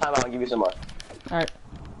I'll call time out and give you some more. Alright.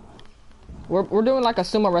 We're doing like a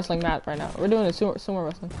sumo wrestling match right now. We're doing a sumo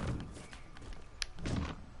wrestling.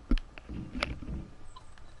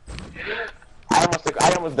 I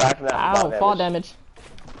almost died from that. Ow, fall damage.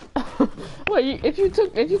 Well, if you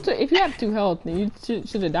have 2 health, then you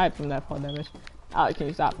should have died from that fall damage. Alex, can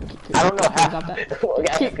you stop? I don't know how. Stop that.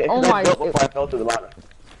 Oh my God. Before I fell to the bottom.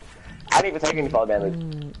 I didn't even take any fall damage.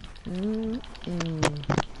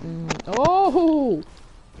 Oh!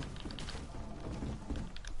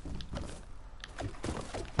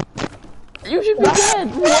 You should be dead.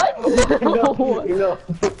 What?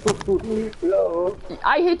 No.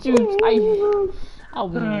 I hit you. Oh.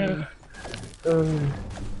 No.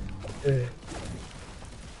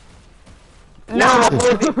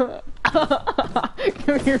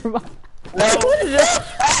 Come here, Bob. No.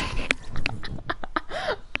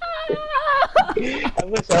 I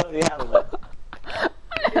wish I was the other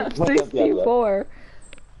I have 64.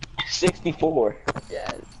 64.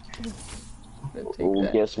 Yes.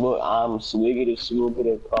 Oh, guess what? I'm swiggity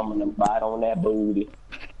coming and bite on that booty.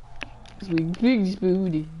 Big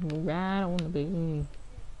booty, right on the booty.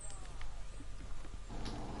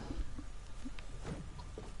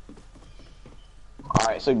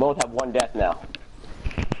 Alright, so we both have 1 death now.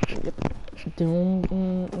 Yep.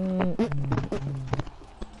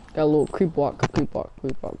 Got a little creep walk. Okay, creep walk.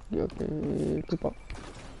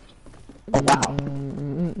 Oh, wow.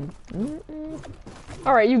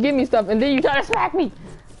 Alright, you give me stuff and then you try to smack me.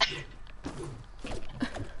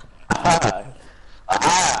 Aha.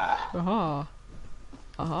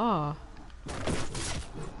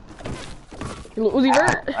 Little Uzi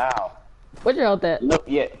hurt. Wow. What's your health at?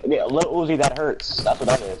 Yeah, little Uzi that hurts. That's what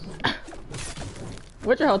that is.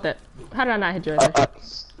 What's your health at? How did I not hit you right there?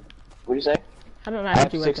 What'd you say? How did I not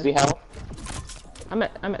hit you right 60 there? health. I'm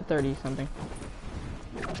at 30 something.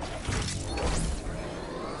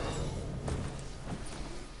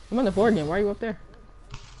 I'm on the floor again. Why are you up there?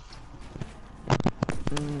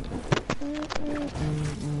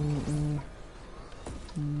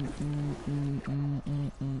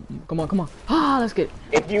 Come on. Ah, let's get it.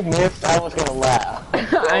 If you missed, I was gonna laugh.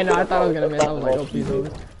 I know, I thought I was gonna miss. I was like, oh, please don't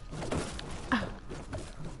miss.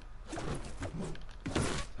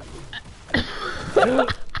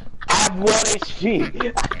 I have 1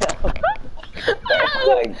 HP. Oh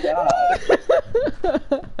my God.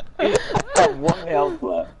 I have 1 health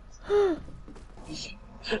left.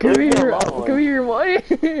 Come here, boy.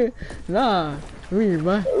 Nah, come here,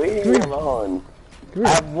 boy. Leave me alone. I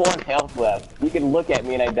have 1 health left. You can look at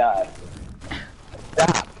me and I die.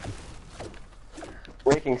 Stop.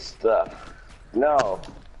 Breaking stuff. No.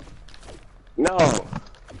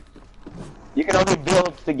 You can only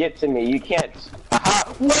build to get to me. You can't.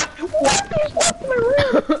 Aha! What?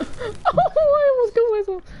 Oh, I almost killed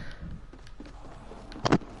myself.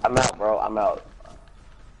 I'm out, bro. I'm out.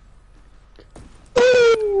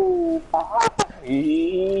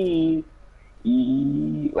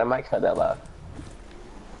 My mic's not that loud.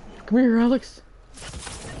 Come here, Alex.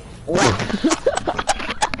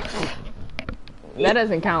 That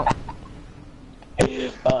doesn't count.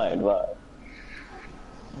 Fine.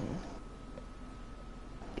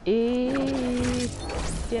 Yay.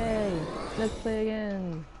 Let's play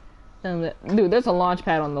again. Dude, there's a launch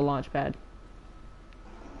pad on the launch pad.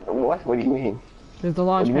 What? What do you mean? There's a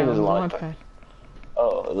launch pad on the launch pad.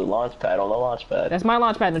 Oh, there's a launch pad on the launch pad. That's my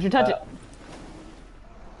launch pad. Don't you touch it.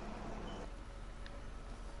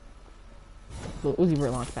 Little Uzi Vert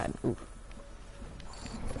launch pad. Oof.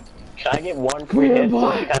 Can I get one free hit? So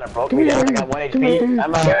it kind of broke me down. I got 1 HP.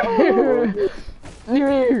 I'm out.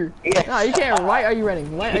 Yes. No, you can't. Why are you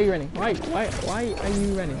running? Why are you running? Why are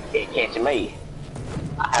you running? Can't catch me.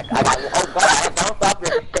 I got. Oh God! Don't stop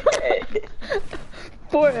your head.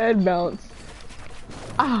 Forehead bounce.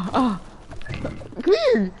 Come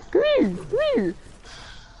here.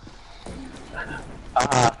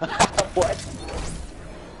 What?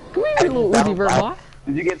 Come here, little Uzi Vert boy.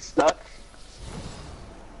 Did you get stuck?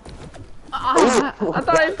 I thought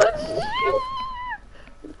I touched you.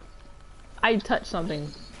 I touched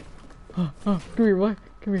something. Come here, boy.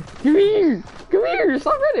 Come here.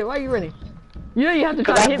 Stop running. Why are you running? You know you have to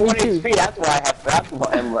try to hit me too. That's why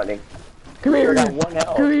I'm running. Come here. I got 1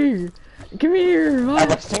 health. Come here, boy. I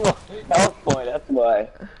have a single health point. That's why.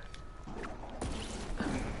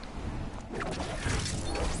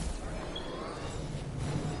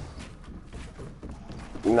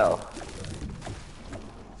 No.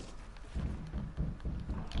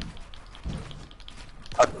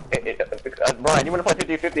 Brian, you wanna play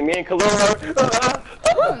 50-50? Me and Khalil.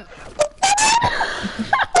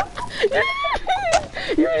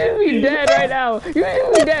 You're gonna be dead right now. You're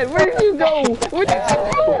gonna be dead. Where did you go?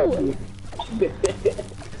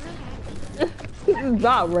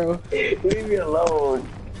 Stop, bro. Leave me alone.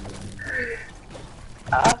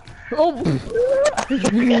 Oh.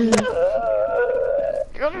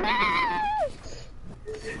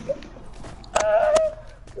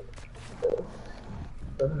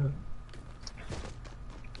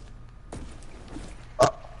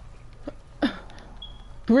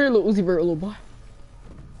 Come here, little Uzi Vert, little boy.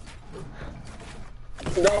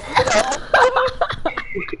 No.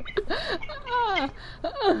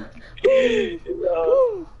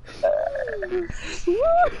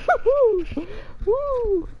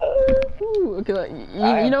 Okay,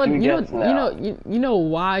 you know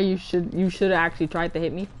why you should actually try to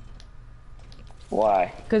hit me?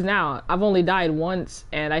 Why? Because now I've only died once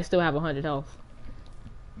and I still have 100 health.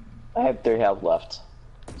 I have 3 health left.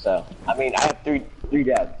 So I mean I have three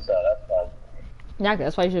deaths, so that's fine. Yeah,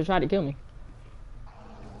 that's why you should try to kill me.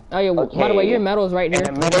 Oh yeah, okay. By the way, your medal is right here. In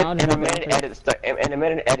a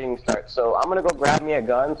minute editing starts. So I'm gonna go grab me a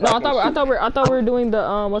gun. So no, I thought we were doing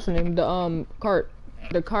the what's the name?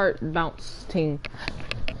 The cart bounce team.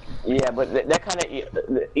 Yeah, but that kind of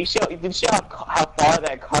did you see how far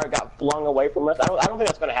that cart got flung away from us? I don't think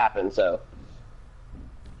that's gonna happen. So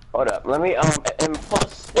hold up, let me and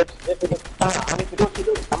plus if it gets I need to go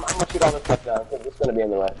shoot. I'm gonna shoot all this stuff down because it's gonna be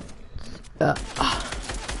in the way.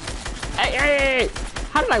 Hey!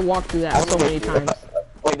 How did I walk through that so many times?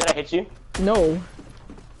 Wait, did I hit you? No.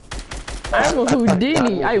 I'm a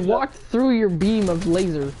Houdini. I walked through your beam of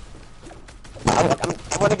laser. I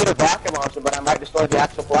want to get a rocket launcher, but I might destroy the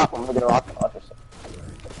actual platform to get a rocket launcher.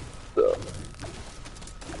 So.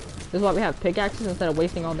 This is why we have pickaxes instead of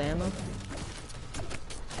wasting all the ammo.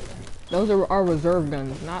 Those are our reserve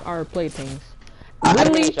guns, not our playthings. Really? I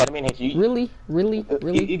didn't mean to hit you. Really?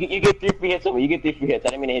 You get 3 free hits on me. You get 3 free hits. I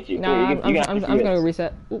didn't mean to hit you. Nah, I'm gonna go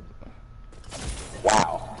reset. Oop.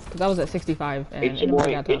 Wow. Cause I was at 65 and it's your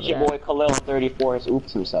boy Khalil 34 has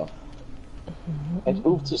ooped himself. Has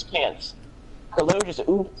ooped his pants. Khalil just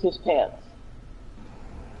ooped his pants.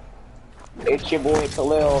 It's your boy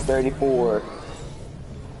Khalil 34.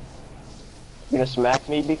 You gonna smack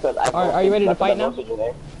me because I. Are you ready to fight now?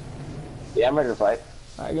 Yeah, I'm ready to fight.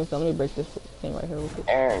 Alright, so let me break this thing right here real quick.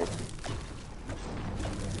 Aaron.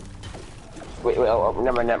 Wait,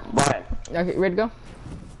 never, Brian. Okay, ready to go?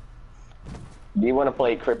 Do you want to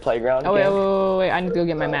play Crypt Playground? Oh, wait, I need to go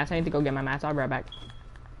get my mats. I'll be right back.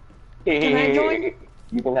 Can I join?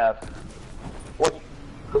 You can have. What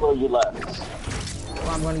color you left? Well,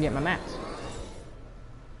 I'm going to get my mats.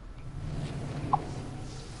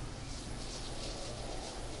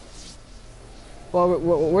 Well,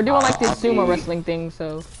 we're doing like this sumo wrestling thing,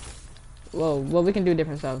 so... Well, we can do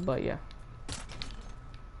different stuff, but yeah.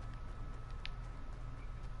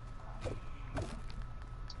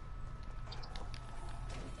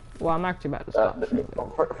 Well, I'm actually about to stop.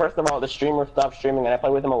 First of all, the streamer stopped streaming, and I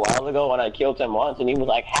played with him a while ago, and I killed him once, and he was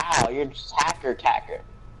like, "How? You're just hacker."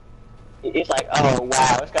 It's like, oh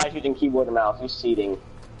wow, this guy's using keyboard and mouse. He's cheating.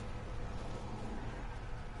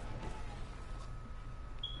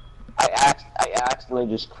 I accidentally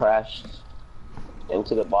just crashed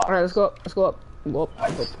into the box. All right, let's go up. Let's go up. Go up. Go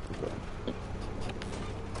up.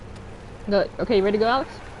 Good. Okay, you ready to go, Alex?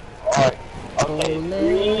 All right. Okay.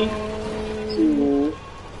 3, 2,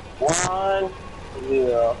 1,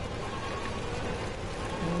 0.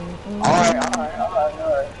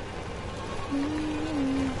 Alright.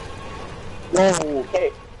 Whoa,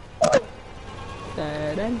 okay.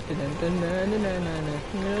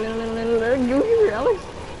 You here, Alex?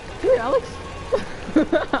 Here, Alex.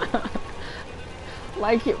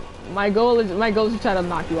 Like it. My goal is to try to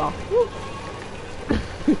knock you off.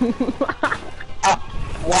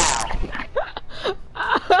 Wow.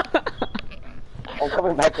 I'm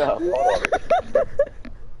coming back up.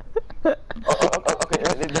 Hold on. Okay.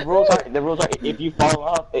 The rules are if you fall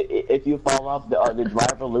off, the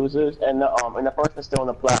driver loses, and the person still on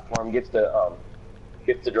the platform gets to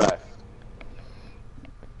drive.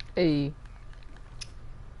 Hey.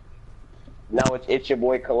 Now it's your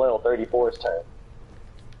boy Khalil 34's turn.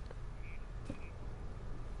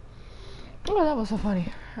 Oh, that was so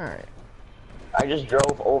funny. All right. I just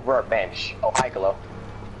drove over a bench. Oh, hi, Khalil.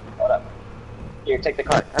 Hold up. Here, take the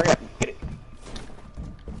cart. Hurry up. Get it.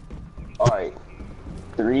 Alright.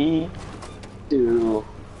 3, 2,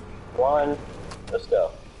 1. Let's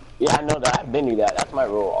go. Yeah, I know that. I've been to that. That's my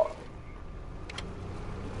rule.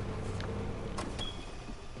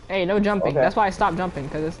 Hey, no jumping. Okay. That's why I stopped jumping,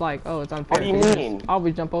 because it's like, oh, it's unfair. What do you mean? Just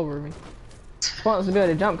always jump over me. It's pointless to be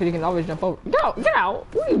able to jump, because you can always jump over. Get out!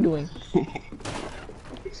 What are you doing?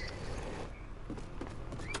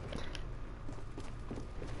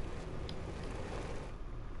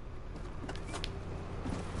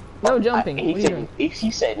 No jumping.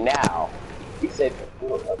 He said now. He said,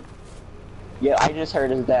 yeah, I just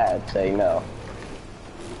heard his dad say no.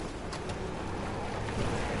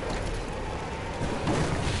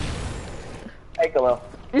 Hey, Khalil.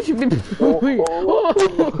 You should be. What?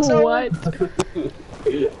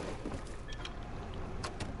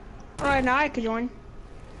 Alright, now I can join.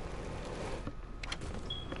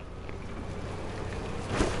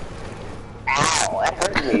 Ow, that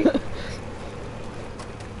hurt me.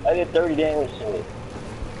 I did 30 damage to it.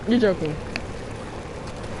 You're joking.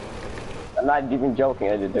 I'm not even joking,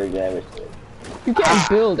 I did 30 damage to it. You can't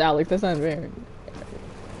build, Alex. That's not fair.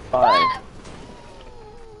 Fine.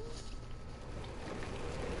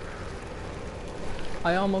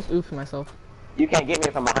 I almost oofed myself. You can't get me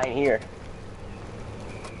from behind here.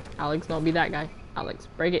 Alex, don't be that guy. Alex,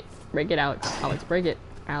 break it. Break it, Alex. Alex, break it.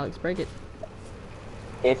 Alex, break it.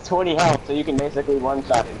 It's 20 health, so you can basically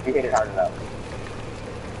one-shot it if you hit it hard enough.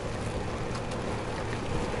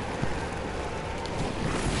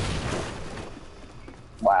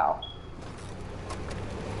 Wow.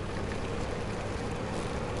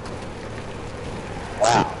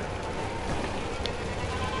 Wow.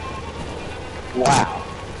 Wow.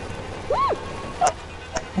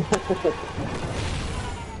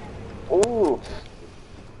 Ooh.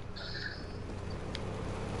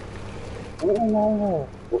 Ooh.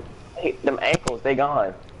 Hey, them ankles, they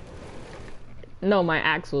gone. No, my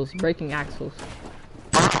axles. Breaking axles.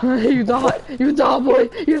 You thought, boy.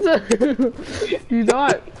 You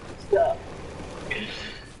thought. Stop.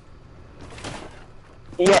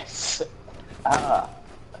 Yes.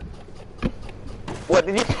 What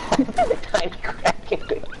did you tiny crack in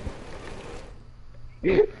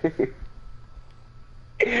it?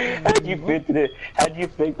 How'd you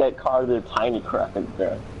fit that car to a tiny crack in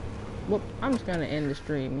there? Well, I'm just gonna end the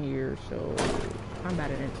stream here, so I'm about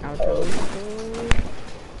to end outro.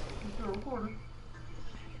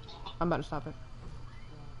 I'm about to stop it.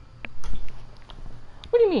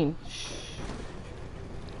 What do you mean?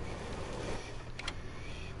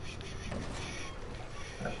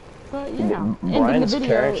 But yeah, Brian's the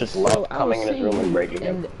video, parents just love coming in his room and breaking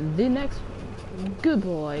him. it. And the next, good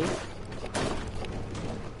boy.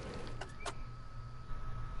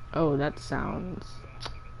 Oh, that sounds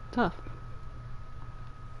tough.